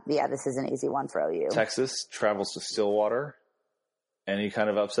 This is an easy one for OU. Texas travels to Stillwater. Any kind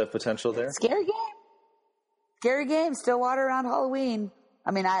of upset potential there? Scary game. Stillwater around Halloween.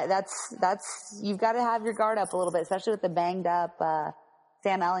 I mean, that's you've got to have your guard up a little bit, especially with the banged up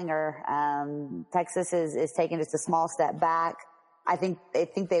Sam Ehlinger. Texas is taking just a small step back. I think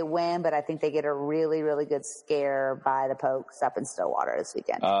they win, but I think they get a really, really good scare by the Pokes up in Stillwater this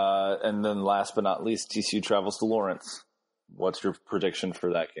weekend. And then last but not least, TCU travels to Lawrence. What's your prediction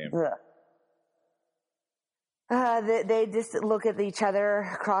for that game? They just look at each other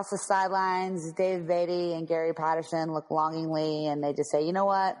across the sidelines. David Beatty and Gary Patterson look longingly, and they just say, you know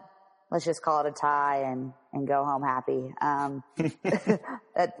what? Let's just call it a tie and go home happy.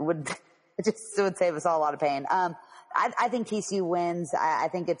 That would save us all a lot of pain. I think TCU wins. I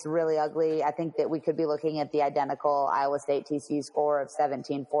think it's really ugly. I think that we could be looking at the identical Iowa State TCU score of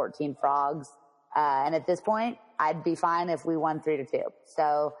 17-14 Frogs. And at this point, I'd be fine if we won 3-2.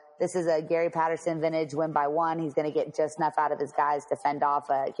 So this is a Gary Patterson vintage win by one. He's going to get just enough out of his guys to fend off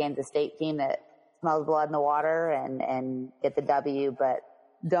a Kansas State team that smells blood in the water and get the W. But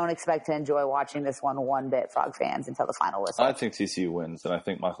don't expect to enjoy watching this one bit, Frog fans, until the final whistle. I think TCU wins, and I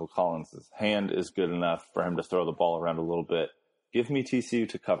think Michael Collins' hand is good enough for him to throw the ball around a little bit. Give me TCU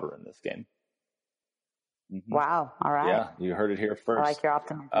to cover in this game. Mm-hmm. Wow. All right. Yeah, you heard it here first. I like your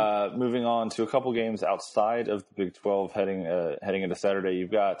optimism. Moving on to a couple games outside of the Big 12 heading into Saturday,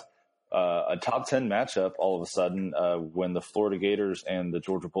 you've got a top 10 matchup all of a sudden when the Florida Gators and the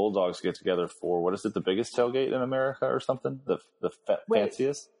Georgia Bulldogs get together for, what is it, the biggest tailgate in America or something? The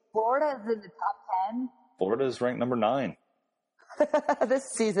fanciest? Florida is in the top 10? Florida is ranked number 9. This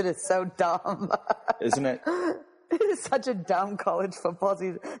season is so dumb. Isn't it? It is such a dumb college football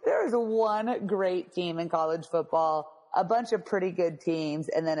season. There is one great team in college football, a bunch of pretty good teams,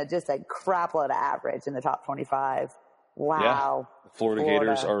 and then just a crapload of average in the top 25. Wow. Yeah. Florida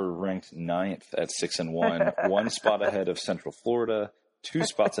Gators are ranked 9th at 6-1, one spot ahead of Central Florida, 2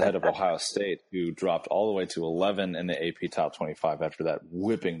 spots ahead of Ohio State, who dropped all the way to 11 in the AP Top 25 after that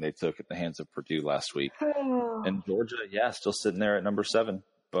whipping they took at the hands of Purdue last week. And Georgia, still sitting there at number 7.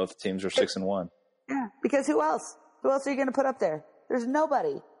 Both teams are 6-1. Yeah, because who else? Who else are you going to put up there? There's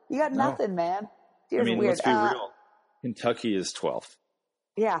nobody. You got nothing, man. I mean, let's be real. Kentucky is 12th.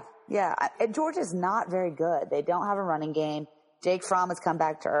 Yeah. Georgia's not very good. They don't have a running game. Jake Fromm has come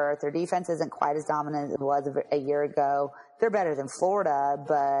back to earth. Their defense isn't quite as dominant as it was a year ago. They're better than Florida,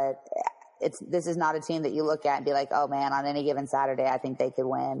 but this is not a team that you look at and be like, oh man, on any given Saturday, I think they could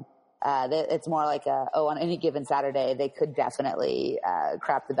win. It's more like on any given Saturday, they could definitely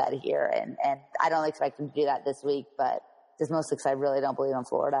crap the bed here. And I don't expect them to do that this week, but just mostly because I really don't believe in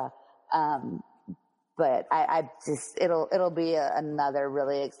Florida. But I just, it'll be another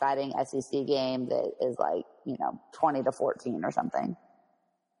really exciting SEC game that is 20-14 or something.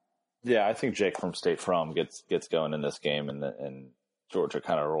 Yeah, I think Jake from State Farm gets going in this game, and Georgia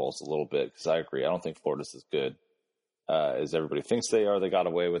kind of rolls a little bit because I agree. I don't think Florida's as good as everybody thinks they are. They got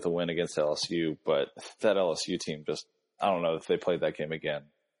away with a win against LSU, but that LSU team just, I don't know if they played that game again.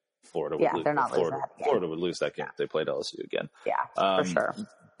 Florida would lose. They're not losing that game. Florida would lose that game if they played LSU again. Yeah, for sure.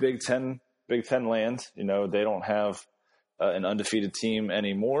 Big Ten land, they don't have an undefeated team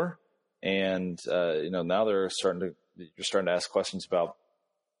anymore. And, now you're starting to ask questions about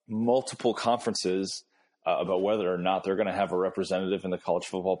multiple conferences about whether or not they're going to have a representative in the college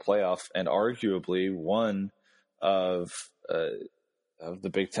football playoff. And arguably one of the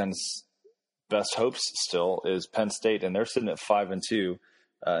Big Ten's best hopes still is Penn State. And they're sitting at 5-2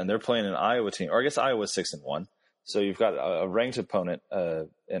 and they're playing an Iowa team, or I guess Iowa's 6-1. So you've got a ranked opponent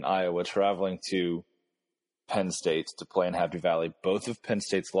in Iowa traveling to Penn State to play in Happy Valley. Both of Penn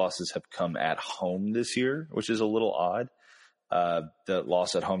State's losses have come at home this year, which is a little odd. The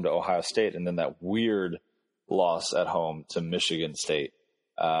loss at home to Ohio State, and then that weird loss at home to Michigan State.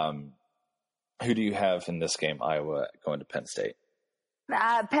 Who do you have in this game, Iowa going to Penn State?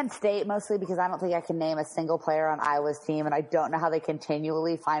 Penn State, mostly because I don't think I can name a single player on Iowa's team, and I don't know how they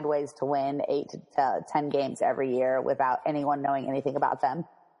continually find ways to win 8 to 10 games every year without anyone knowing anything about them.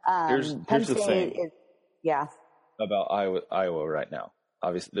 Here's the thing about Iowa right now.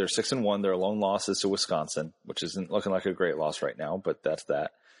 Obviously, they're 6-1. Their lone loss is to Wisconsin, which isn't looking like a great loss right now, but that's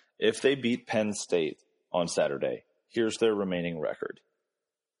that. If they beat Penn State on Saturday, here's their remaining record.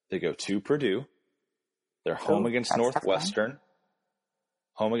 They go to Purdue. They're home against Northwestern.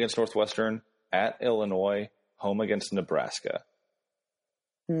 home against Northwestern, at Illinois, home against Nebraska.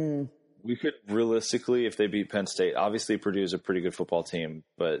 We could realistically, if they beat Penn State, obviously Purdue is a pretty good football team,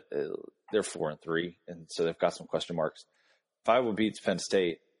 but they're 4-3, and so they've got some question marks. If Iowa beats Penn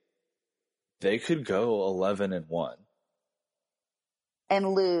State, they could go 11-1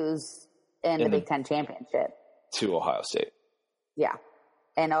 and lose in the Big Ten championship to Ohio State. Yeah,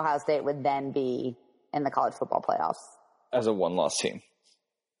 and Ohio State would then be in the college football playoffs as a one-loss team.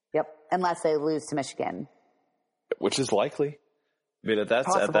 Yep, unless they lose to Michigan, which is likely. I mean, at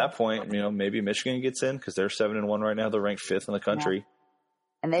that point, maybe Michigan gets in because they're 7-1 right now. They're ranked 5th in the country,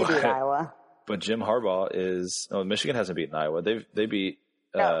 and they beat Iowa. But Jim Harbaugh is. Oh, Michigan hasn't beaten Iowa. They beat.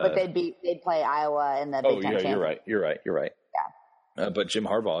 No, but they'd play Iowa in the Big Ten championship. You're right. Yeah. But Jim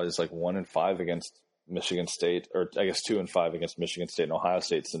Harbaugh is like 1-5 against Michigan State, or I guess 2-5 against Michigan State and Ohio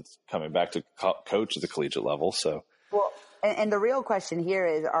State since coming back to coach at the collegiate level. So. Well, and the real question here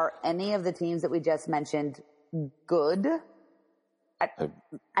is: are any of the teams that we just mentioned good?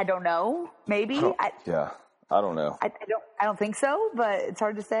 I don't know. Maybe. I don't know. I don't think so, but it's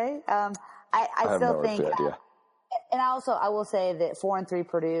hard to say. I still think. And I will say that 4-3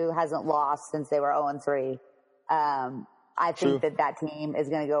 Purdue hasn't lost since they were 0-3. I think that team is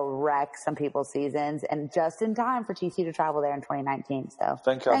going to go wreck some people's seasons, and just in time for TC to travel there in 2019. So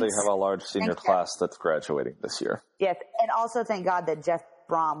thank God they have a large senior class that's graduating this year. Yes, and also thank God that Jeff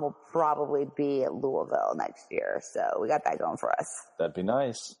Brom will probably be at Louisville next year. So we got that going for us. That'd be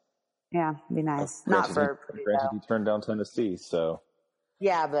nice. Yeah, it'd be nice. Not for Purdue. Granted, he turned down Tennessee, so.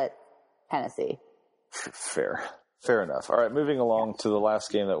 Yeah, but Tennessee. Fair enough. All right, moving along to the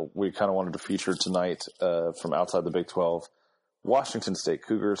last game that we kind of wanted to feature tonight from outside the Big 12. Washington State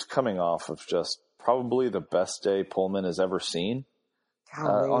Cougars coming off of just probably the best day Pullman has ever seen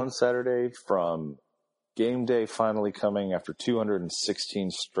on Saturday, from game day finally coming after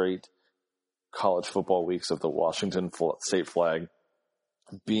 216 straight college football weeks of the Washington State flag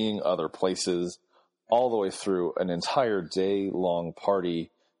being other places, all the way through an entire day-long party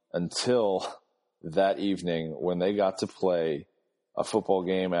until that evening when they got to play a football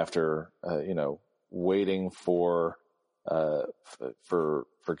game after, waiting for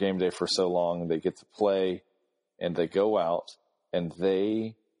game day for so long. They get to play and they go out and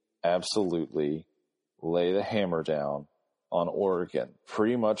they absolutely lay the hammer down on Oregon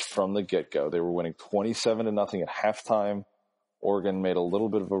pretty much from the get-go. They were winning 27-0 at halftime. Oregon made a little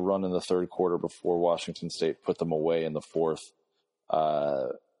bit of a run in the third quarter before Washington State put them away in the fourth.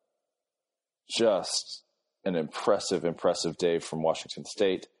 Just an impressive day from Washington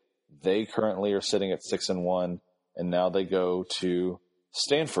State. They currently are sitting at 6-1, and now they go to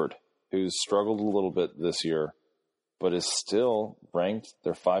Stanford, who's struggled a little bit this year, but is still ranked.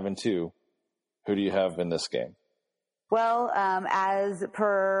 They're 5-2. Who do you have in this game? Well, as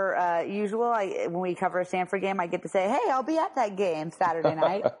per usual, when we cover a Stanford game, I get to say, "Hey, I'll be at that game Saturday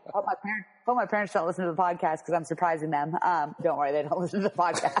night." hope my parents don't listen to the podcast because I'm surprising them. Don't worry, they don't listen to the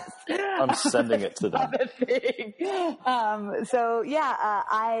podcast. I'm sending it to them. I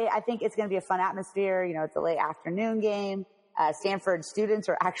think it's going to be a fun atmosphere. It's a late afternoon game. Stanford students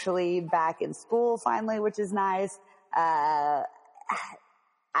are actually back in school finally, which is nice.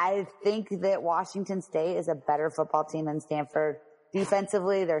 I think that Washington State is a better football team than Stanford.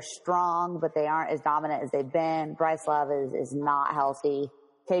 Defensively, they're strong, but they aren't as dominant as they've been. Bryce Love is not healthy.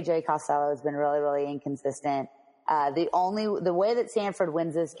 KJ Costello has been really, really inconsistent. The way that Stanford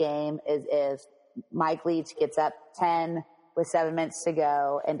wins this game is if Mike Leach gets up 10 with 7 minutes to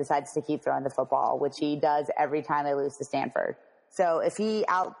go and decides to keep throwing the football, which he does every time they lose to Stanford. So if he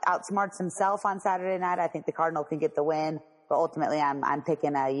outsmarts himself on Saturday night, I think the Cardinal can get the win. But ultimately, I'm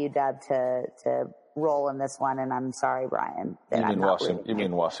picking UW to roll in this one, and I'm sorry, Brian. You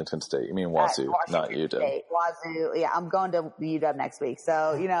mean Washington State? You mean Wazoo, not UW? State, Wazoo. Yeah, I'm going to UW next week.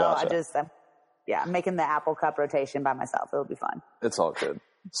 So gotcha. I'm making the Apple Cup rotation by myself. It'll be fun. It's all good.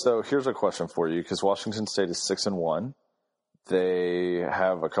 So here's a question for you, because Washington State is 6-1. They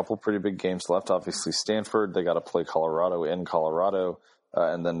have a couple pretty big games left. Obviously, Stanford. They got to play Colorado in Colorado.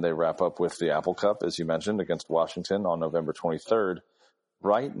 And then they wrap up with the Apple Cup, as you mentioned, against Washington on November 23rd.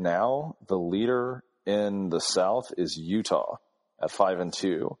 Right now, the leader in the South is Utah at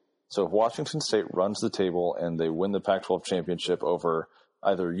 5-2. So if Washington State runs the table and they win the Pac-12 championship over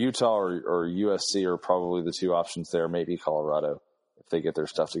either Utah or USC, or probably the two options there, maybe Colorado, if they get their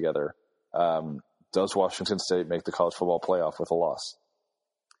stuff together, does Washington State make the college football playoff with a loss?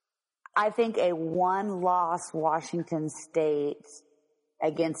 I think a one-loss Washington State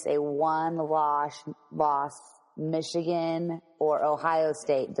against a one-loss Michigan or Ohio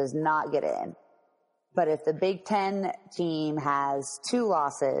State does not get in. But if the Big Ten team has 2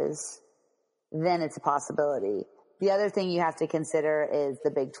 losses, then it's a possibility. The other thing you have to consider is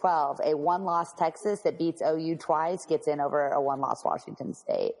the Big 12. A 1-loss Texas that beats OU twice gets in over a 1-loss Washington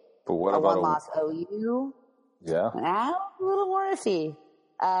State. But what a about 1-loss OU? Yeah. A little more iffy.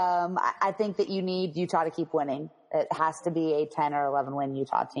 I think that you need Utah to keep winning. It has to be a 10 or 11 win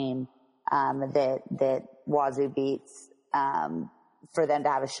Utah team that Wazoo beats for them to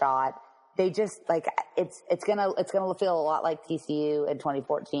have a shot. They just it's gonna feel a lot like TCU in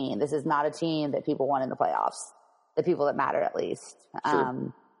 2014. This is not a team that people want in the playoffs. The people that matter, at least.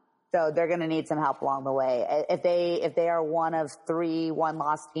 Sure. So they're going to need some help along the way. If they are one of 3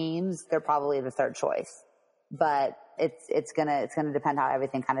 1-loss teams, they're probably the third choice. But it's gonna depend how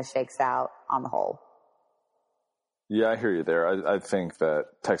everything kind of shakes out on the whole. Yeah, I hear you there. I think that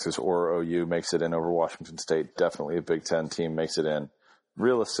Texas or OU makes it in over Washington State. Definitely a Big Ten team makes it in.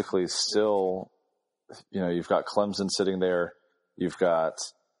 Realistically, still, you've got Clemson sitting there. You've got,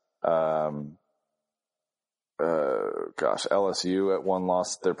 LSU at 1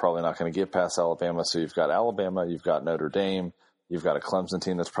 loss. They're probably not going to get past Alabama. So you've got Alabama, you've got Notre Dame, you've got a Clemson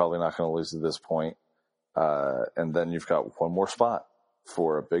team that's probably not going to lose at this point. And then you've got one more spot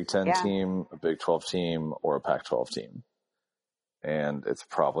for a Big Ten team, a Big 12 team, or a Pac-12 team. And it's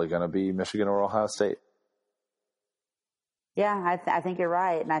probably going to be Michigan or Ohio State. Yeah, I think you're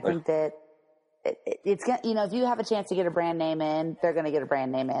right. And I think that it's going to, if you have a chance to get a brand name in, they're going to get a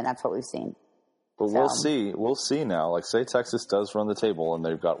brand name in. That's what we've seen. But we'll see. We'll see now. Like, say Texas does run the table and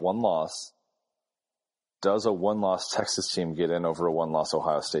they've got 1 loss. Does a 1-loss Texas team get in over a 1-loss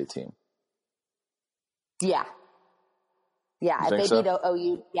Ohio State team? Yeah. Yeah. If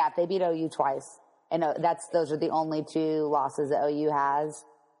they beat OU twice. And those are the only 2 losses that OU has.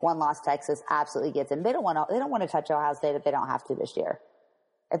 1-loss Texas absolutely gets in. They don't want to touch Ohio State if they don't have to this year.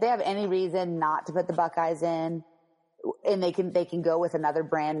 If they have any reason not to put the Buckeyes in, and they can go with another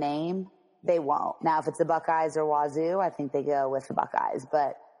brand name, they won't. Now, if it's the Buckeyes or Wazoo, I think they go with the Buckeyes.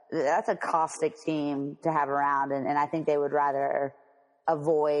 But that's a caustic team to have around, and I think they would rather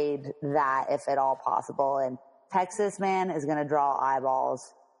avoid that if at all possible. And Texas, man, is going to draw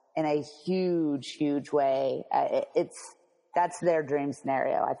eyeballs in a huge, huge way. That's their dream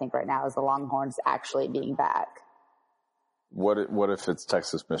scenario, I think, right now, is the Longhorns actually being back. What if it's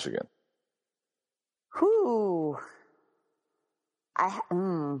Texas, Michigan? Whew.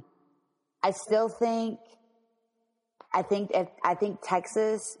 I still think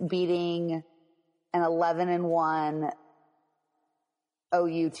Texas beating an 11-1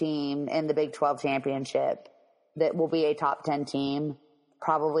 OU team in the Big 12 championship that will be a top 10 team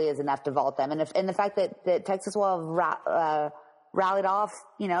probably is enough to vault them. And the fact that Texas will have rallied off,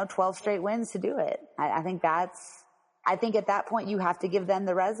 12 straight wins to do it. I think at that point you have to give them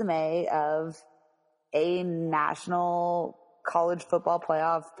the resume of a national college football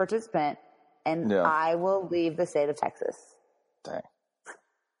playoff participant. And I will leave the state of Texas. Dang.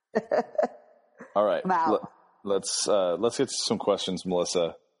 All right. Let's get to some questions,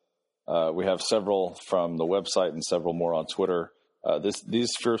 Melissa. We have several from the website and several more on Twitter.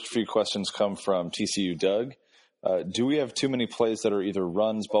 These first few questions come from TCU Doug. Do we have too many plays that are either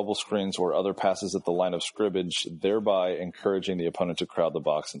runs, bubble screens, or other passes at the line of scrimmage, thereby encouraging the opponent to crowd the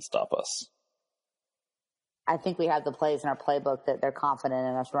box and stop us? I think we have the plays in our playbook that they're confident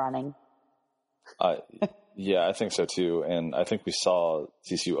in us running. Yeah, I think so too. And I think we saw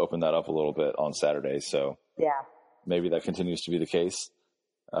TCU open that up a little bit on Saturday. So maybe that continues to be the case.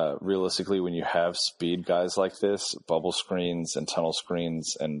 Realistically, when you have speed guys like this, bubble screens and tunnel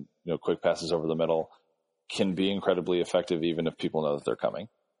screens and quick passes over the middle can be incredibly effective, even if people know that they're coming.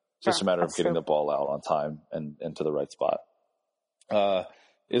 It's just a matter of getting the ball out on time and to the right spot.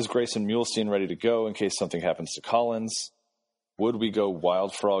 Is Grayson Muhlestein ready to go in case something happens to Collins? Would we go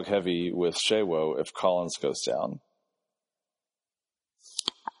Wild Frog heavy with Shewo if Collins goes down?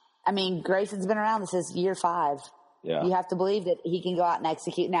 I mean, Grayson's been around. This is year 5. Yeah. You have to believe that he can go out and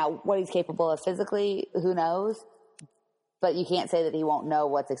execute. Now, what he's capable of physically, who knows? But you can't say that he won't know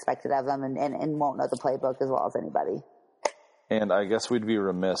what's expected of him and won't know the playbook as well as anybody. And I guess we'd be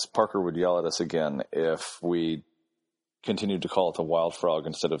remiss. Parker would yell at us again if we continued to call it the Wild Frog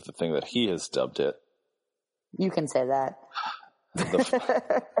instead of the thing that he has dubbed it. You can say that.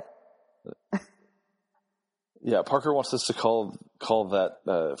 Yeah, Parker wants us to call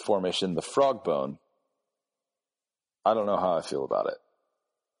that formation the frog bone. I don't know how I feel about it.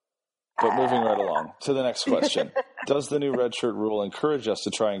 But moving right along to the next question. Does the new redshirt rule encourage us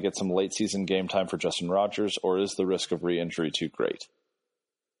to try and get some late season game time for Justin Rogers, or is the risk of re-injury too great?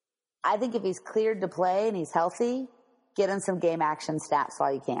 I think if he's cleared to play and he's healthy, get him some game action stats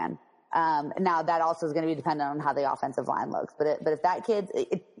while you can. Now that also is going to be dependent on how the offensive line looks. But if that kid,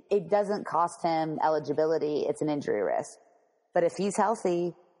 it doesn't cost him eligibility. It's an injury risk. But if he's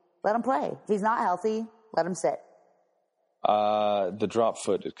healthy, let him play. If he's not healthy, let him sit. The drop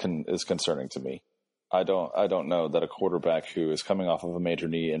foot is concerning to me. I don't know that a quarterback who is coming off of a major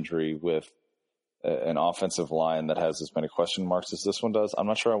knee injury with an offensive line that has as many question marks as this one does, I'm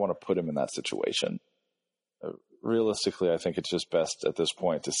not sure I want to put him in that situation. Realistically, I think it's just best at this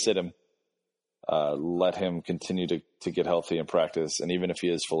point to sit him, let him continue to get healthy in practice. And even if he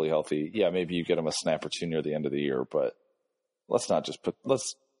is fully healthy, yeah, maybe you get him a snap or two near the end of the year, but let's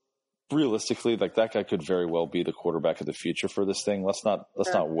realistically, like, that guy could very well be the quarterback of the future for this thing. Let's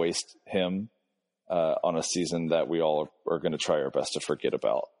not waste him on a season that we all are going to try our best to forget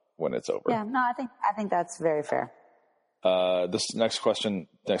about when it's over. Yeah, no, I think that's very fair. This next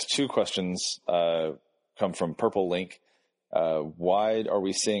two questions come from Purple Link. Why are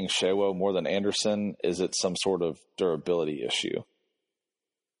we seeing Shewo more than Anderson? Is it some sort of durability issue?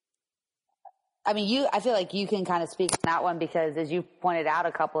 I mean, I feel like you can kind of speak on that one because, as you pointed out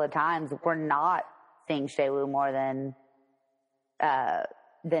a couple of times, we're not seeing Shewo more than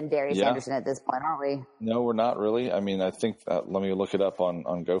Darius Anderson at this point, aren't we? No, we're not really. I mean, I think let me look it up on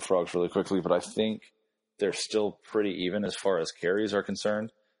GoFrogs really quickly, but I think they're still pretty even as far as carries are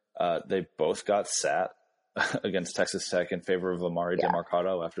concerned. They both got sat against Texas Tech in favor of Amari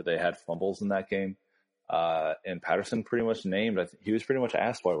DeMarcado after they had fumbles in that game. And Patterson pretty much he was pretty much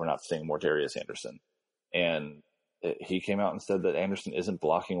asked why we're not seeing more Darius Anderson. And he came out and said that Anderson isn't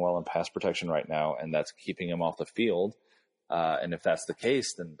blocking well in pass protection right now, and that's keeping him off the field. And if that's the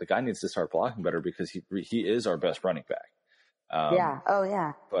case, then the guy needs to start blocking better because he is our best running back. Oh,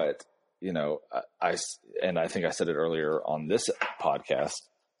 yeah. But, I think I said it earlier on this podcast,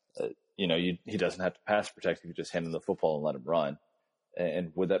 he doesn't have to pass protect if you just hand him the football and let him run.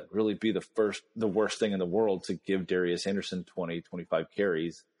 And would that really be the worst thing in the world to give Darius Anderson 20, 25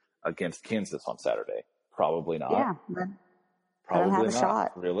 carries against Kansas on Saturday? Probably not. Yeah. Probably have a not,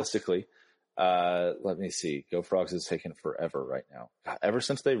 shot. realistically. Let me see. GoFrogs is taking forever right now. God, ever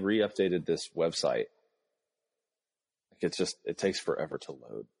since they re-updated this website, it takes forever to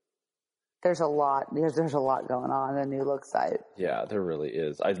load. There's a lot going on in the new look site. Yeah, there really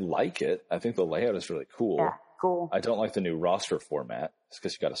is. I like it. I think the layout is really cool. Yeah, cool. I don't like the new roster format. It's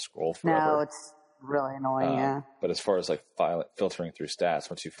because you got to scroll forever. No, it's really annoying. Yeah. But as far as like filtering through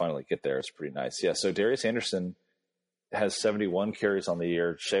stats, once you finally get there, it's pretty nice. Yeah. So Darius Anderson has 71 carries on the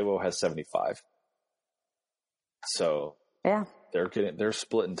year. Shewo has 75. So yeah, they're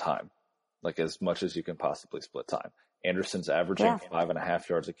splitting time, like as much as you can possibly split time. Anderson's averaging 5.5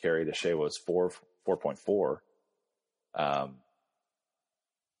 yards a carry to Shewo's 4.4.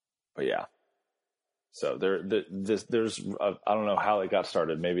 But yeah, so there's I don't know how it got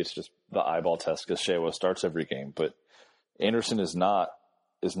started. Maybe it's just the eyeball test because Shewo starts every game, but Anderson is not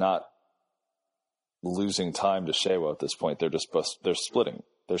losing time to Shewo at this point. They're splitting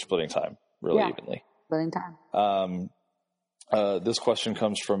time really evenly. Splitting time. This question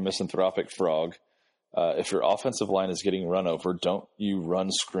comes from Misanthropic Frog. If your offensive line is getting run over, don't you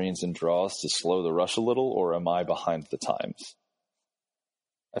run screens and draws to slow the rush a little, or am I behind the times?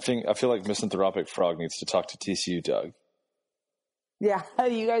 I feel like Misanthropic Frog needs to talk to TCU Doug. Yeah,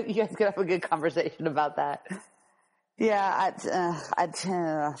 you guys could have a good conversation about that. Yeah,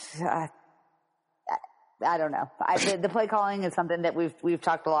 I don't know. The play calling is something that we've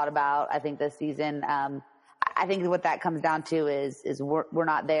talked a lot about, I think, this season. I think what that comes down to is we're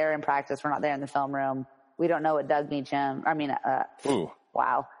not there in practice. We're not there in the film room. We don't know what Doug Meacham, Sonny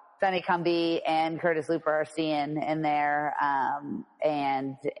Cumbie and Curtis Looper are seeing in there.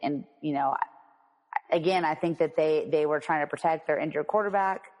 And again, I think that they were trying to protect their injured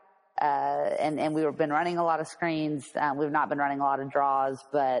quarterback. And we've been running a lot of screens. We've not been running a lot of draws,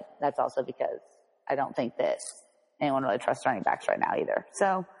 but that's also because I don't think that anyone really trusts running backs right now either.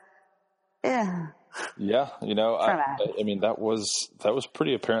 So, yeah. Yeah, I mean that was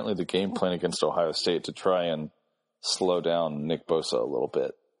pretty apparently the game plan against Ohio State to try and slow down Nick Bosa a little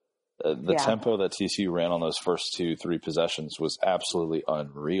bit. The tempo that TCU ran on those first 2-3 possessions was absolutely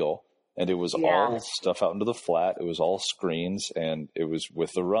unreal, and it was all stuff out into the flat. It was all screens, and it was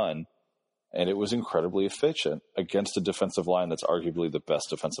with the run, and it was incredibly efficient against a defensive line that's arguably the best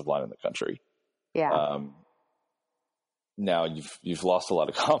defensive line in the country. Yeah. Now you've lost a lot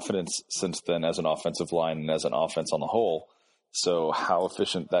of confidence since then as an offensive line and as an offense on the whole. So how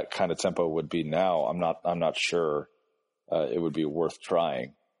efficient that kind of tempo would be now, I'm not sure it would be worth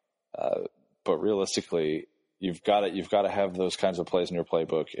trying. But realistically, you've got to have those kinds of plays in your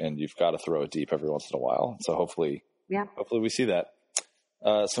playbook, and you've got to throw it deep every once in a while. So hopefully we see that.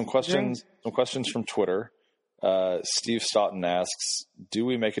 Some questions from Twitter. Steve Stoughton asks, do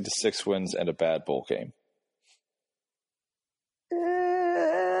we make it to 6 wins and a bad bowl game?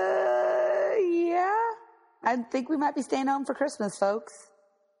 Yeah. I think we might be staying home for Christmas, folks.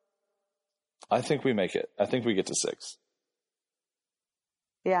 I think we make it. I think we get to 6.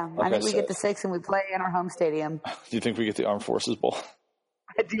 Yeah, I think we get to 6 and we play in our home stadium. Do you think we get the Armed Forces Bowl?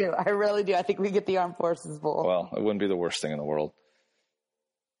 I do. I really do. I think we get the Armed Forces Bowl. Well, it wouldn't be the worst thing in the world.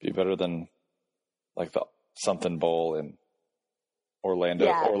 Be better than like the something bowl in Orlando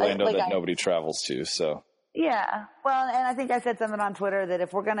that nobody travels to. So yeah, well, and I think I said something on Twitter that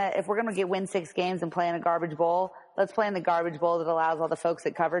if we're gonna win 6 games and play in a garbage bowl, let's play in the garbage bowl that allows all the folks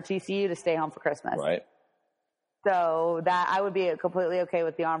that cover TCU to stay home for Christmas. Right. So that I would be completely okay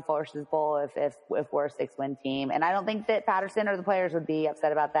with the Armed Forces Bowl if we're a 6-win team, and I don't think that Patterson or the players would be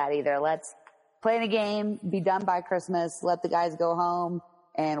upset about that either. Let's play in a game, be done by Christmas, let the guys go home,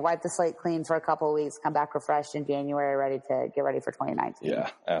 and wipe the slate clean for a couple of weeks, come back refreshed in January, get ready for 2019.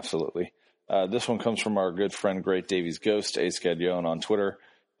 Yeah, absolutely. This one comes from our good friend, Great Davies Ghost, Ace Gadion on Twitter.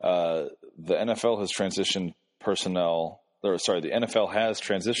 The NFL has transitioned personnel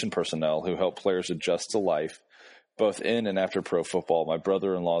who help players adjust to life, both in and after pro football. My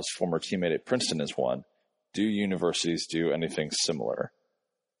brother-in-law's former teammate at Princeton is one. Do universities do anything similar?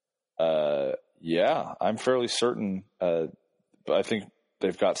 Yeah, I'm fairly certain. But I think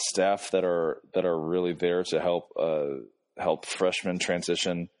they've got staff that are really there to help freshmen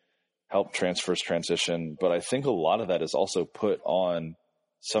transition, help transfers transition. But I think a lot of that is also put on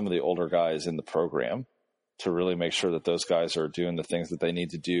some of the older guys in the program to really make sure that those guys are doing the things that they need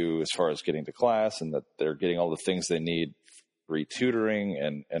to do as far as getting to class, and that they're getting all the things they need,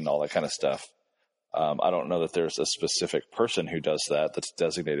 re-tutoring and all that kind of stuff. I don't know that there's a specific person who does that that's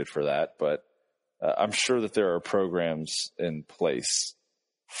designated for that, but I'm sure that there are programs in place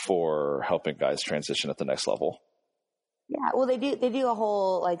for helping guys transition at the next level. Yeah, well, they do a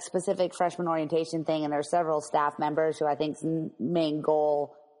whole like specific freshman orientation thing, and there are several staff members who I think's main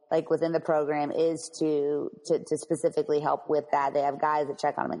goal, like within the program, is to specifically help with that. They have guys that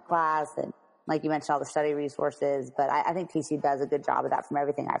check on them in class, and like you mentioned, all the study resources. But I think TC does a good job of that from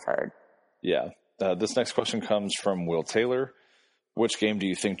everything I've heard. Yeah. This next question comes from Will Taylor. Which game do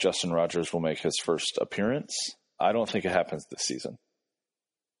you think Justin Rogers will make his first appearance? I don't think it happens this season.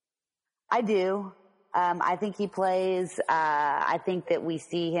 I do. I think he plays. I think that we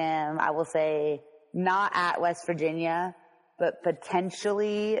see him, I will say, not at West Virginia, but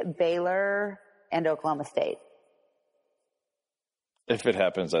potentially Baylor and Oklahoma State. If it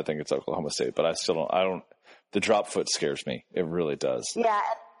happens, I think it's Oklahoma State, but the drop foot scares me. It really does. Yeah.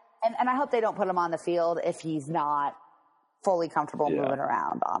 And I hope they don't put him on the field if he's not fully comfortable moving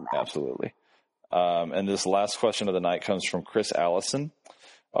around on that. Absolutely. And this last question of the night comes from Chris Allison,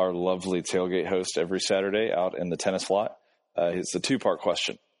 our lovely tailgate host every Saturday out in the tennis lot. It's a 2-part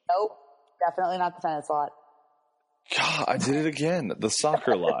question. Nope, definitely not the tennis lot. God, I did it again. The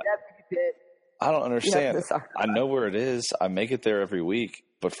soccer lot. Yep, you did. I don't understand. Yep, I know where it is. I make it there every week,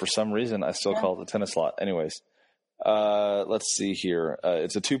 but for some reason I still call it the tennis lot. Anyways, let's see here.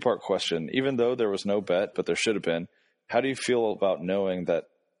 It's a 2-part question. Even though there was no bet, but there should have been, how do you feel about knowing that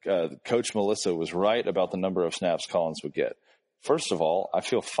Coach Melissa was right about the number of snaps Collins would get? First of all, I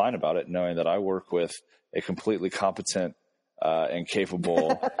feel fine about it, knowing that I work with a completely competent and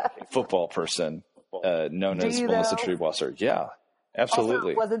capable football person known as Melissa Triebwasser. Yeah,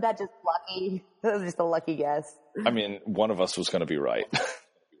 absolutely. Also, wasn't that just lucky? That was just a lucky guess. I mean, one of us was going to be right.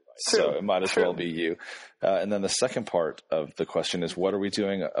 So it might as well be you. And then the second part of the question is, what are we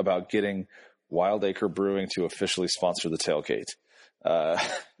doing about getting Wild Acre Brewing to officially sponsor the tailgate? I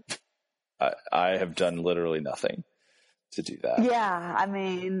have done literally nothing to do that. Yeah, I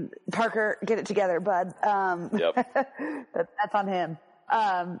mean, Parker, get it together, bud. Yep. That's on him.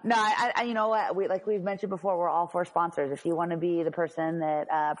 No, I you know what? We've mentioned before, we're all for sponsors. If you want to be the person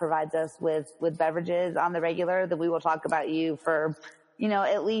that provides us with beverages on the regular, then we will talk about you for,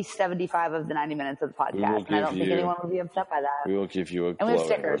 at least 75 of the 90 minutes of the podcast. And I don't think anyone will be upset by that. We will give you a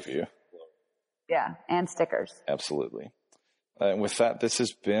glowing review. Yeah, and stickers. Absolutely. And with that, this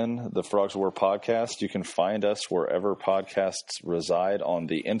has been the Frogs War podcast. You can find us wherever podcasts reside on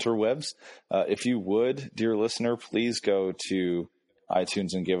the interwebs. If you would, dear listener, please go to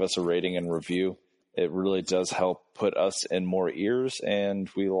iTunes and give us a rating and review. It really does help put us in more ears, and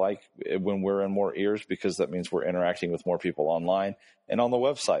we like it when we're in more ears because that means we're interacting with more people online and on the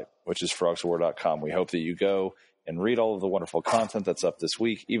website, which is frogswar.com. We hope that you go and read all of the wonderful content that's up this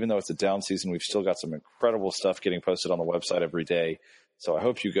week. Even though it's a down season, we've still got some incredible stuff getting posted on the website every day. So I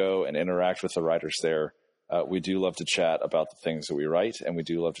hope you go and interact with the writers there. We do love to chat about the things that we write, and we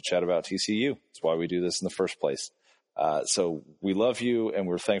do love to chat about TCU. That's why we do this in the first place. So we love you, and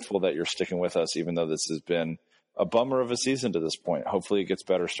we're thankful that you're sticking with us, even though this has been a bummer of a season to this point. Hopefully it gets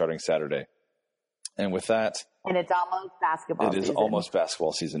better starting Saturday. And with that... And it's almost basketball season. It is almost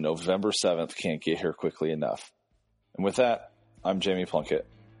basketball season. November 7th can't get here quickly enough. And with that, I'm Jamie Plunkett.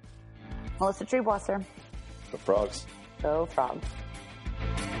 Melissa Treebwasser. Go Frogs. Go Frogs.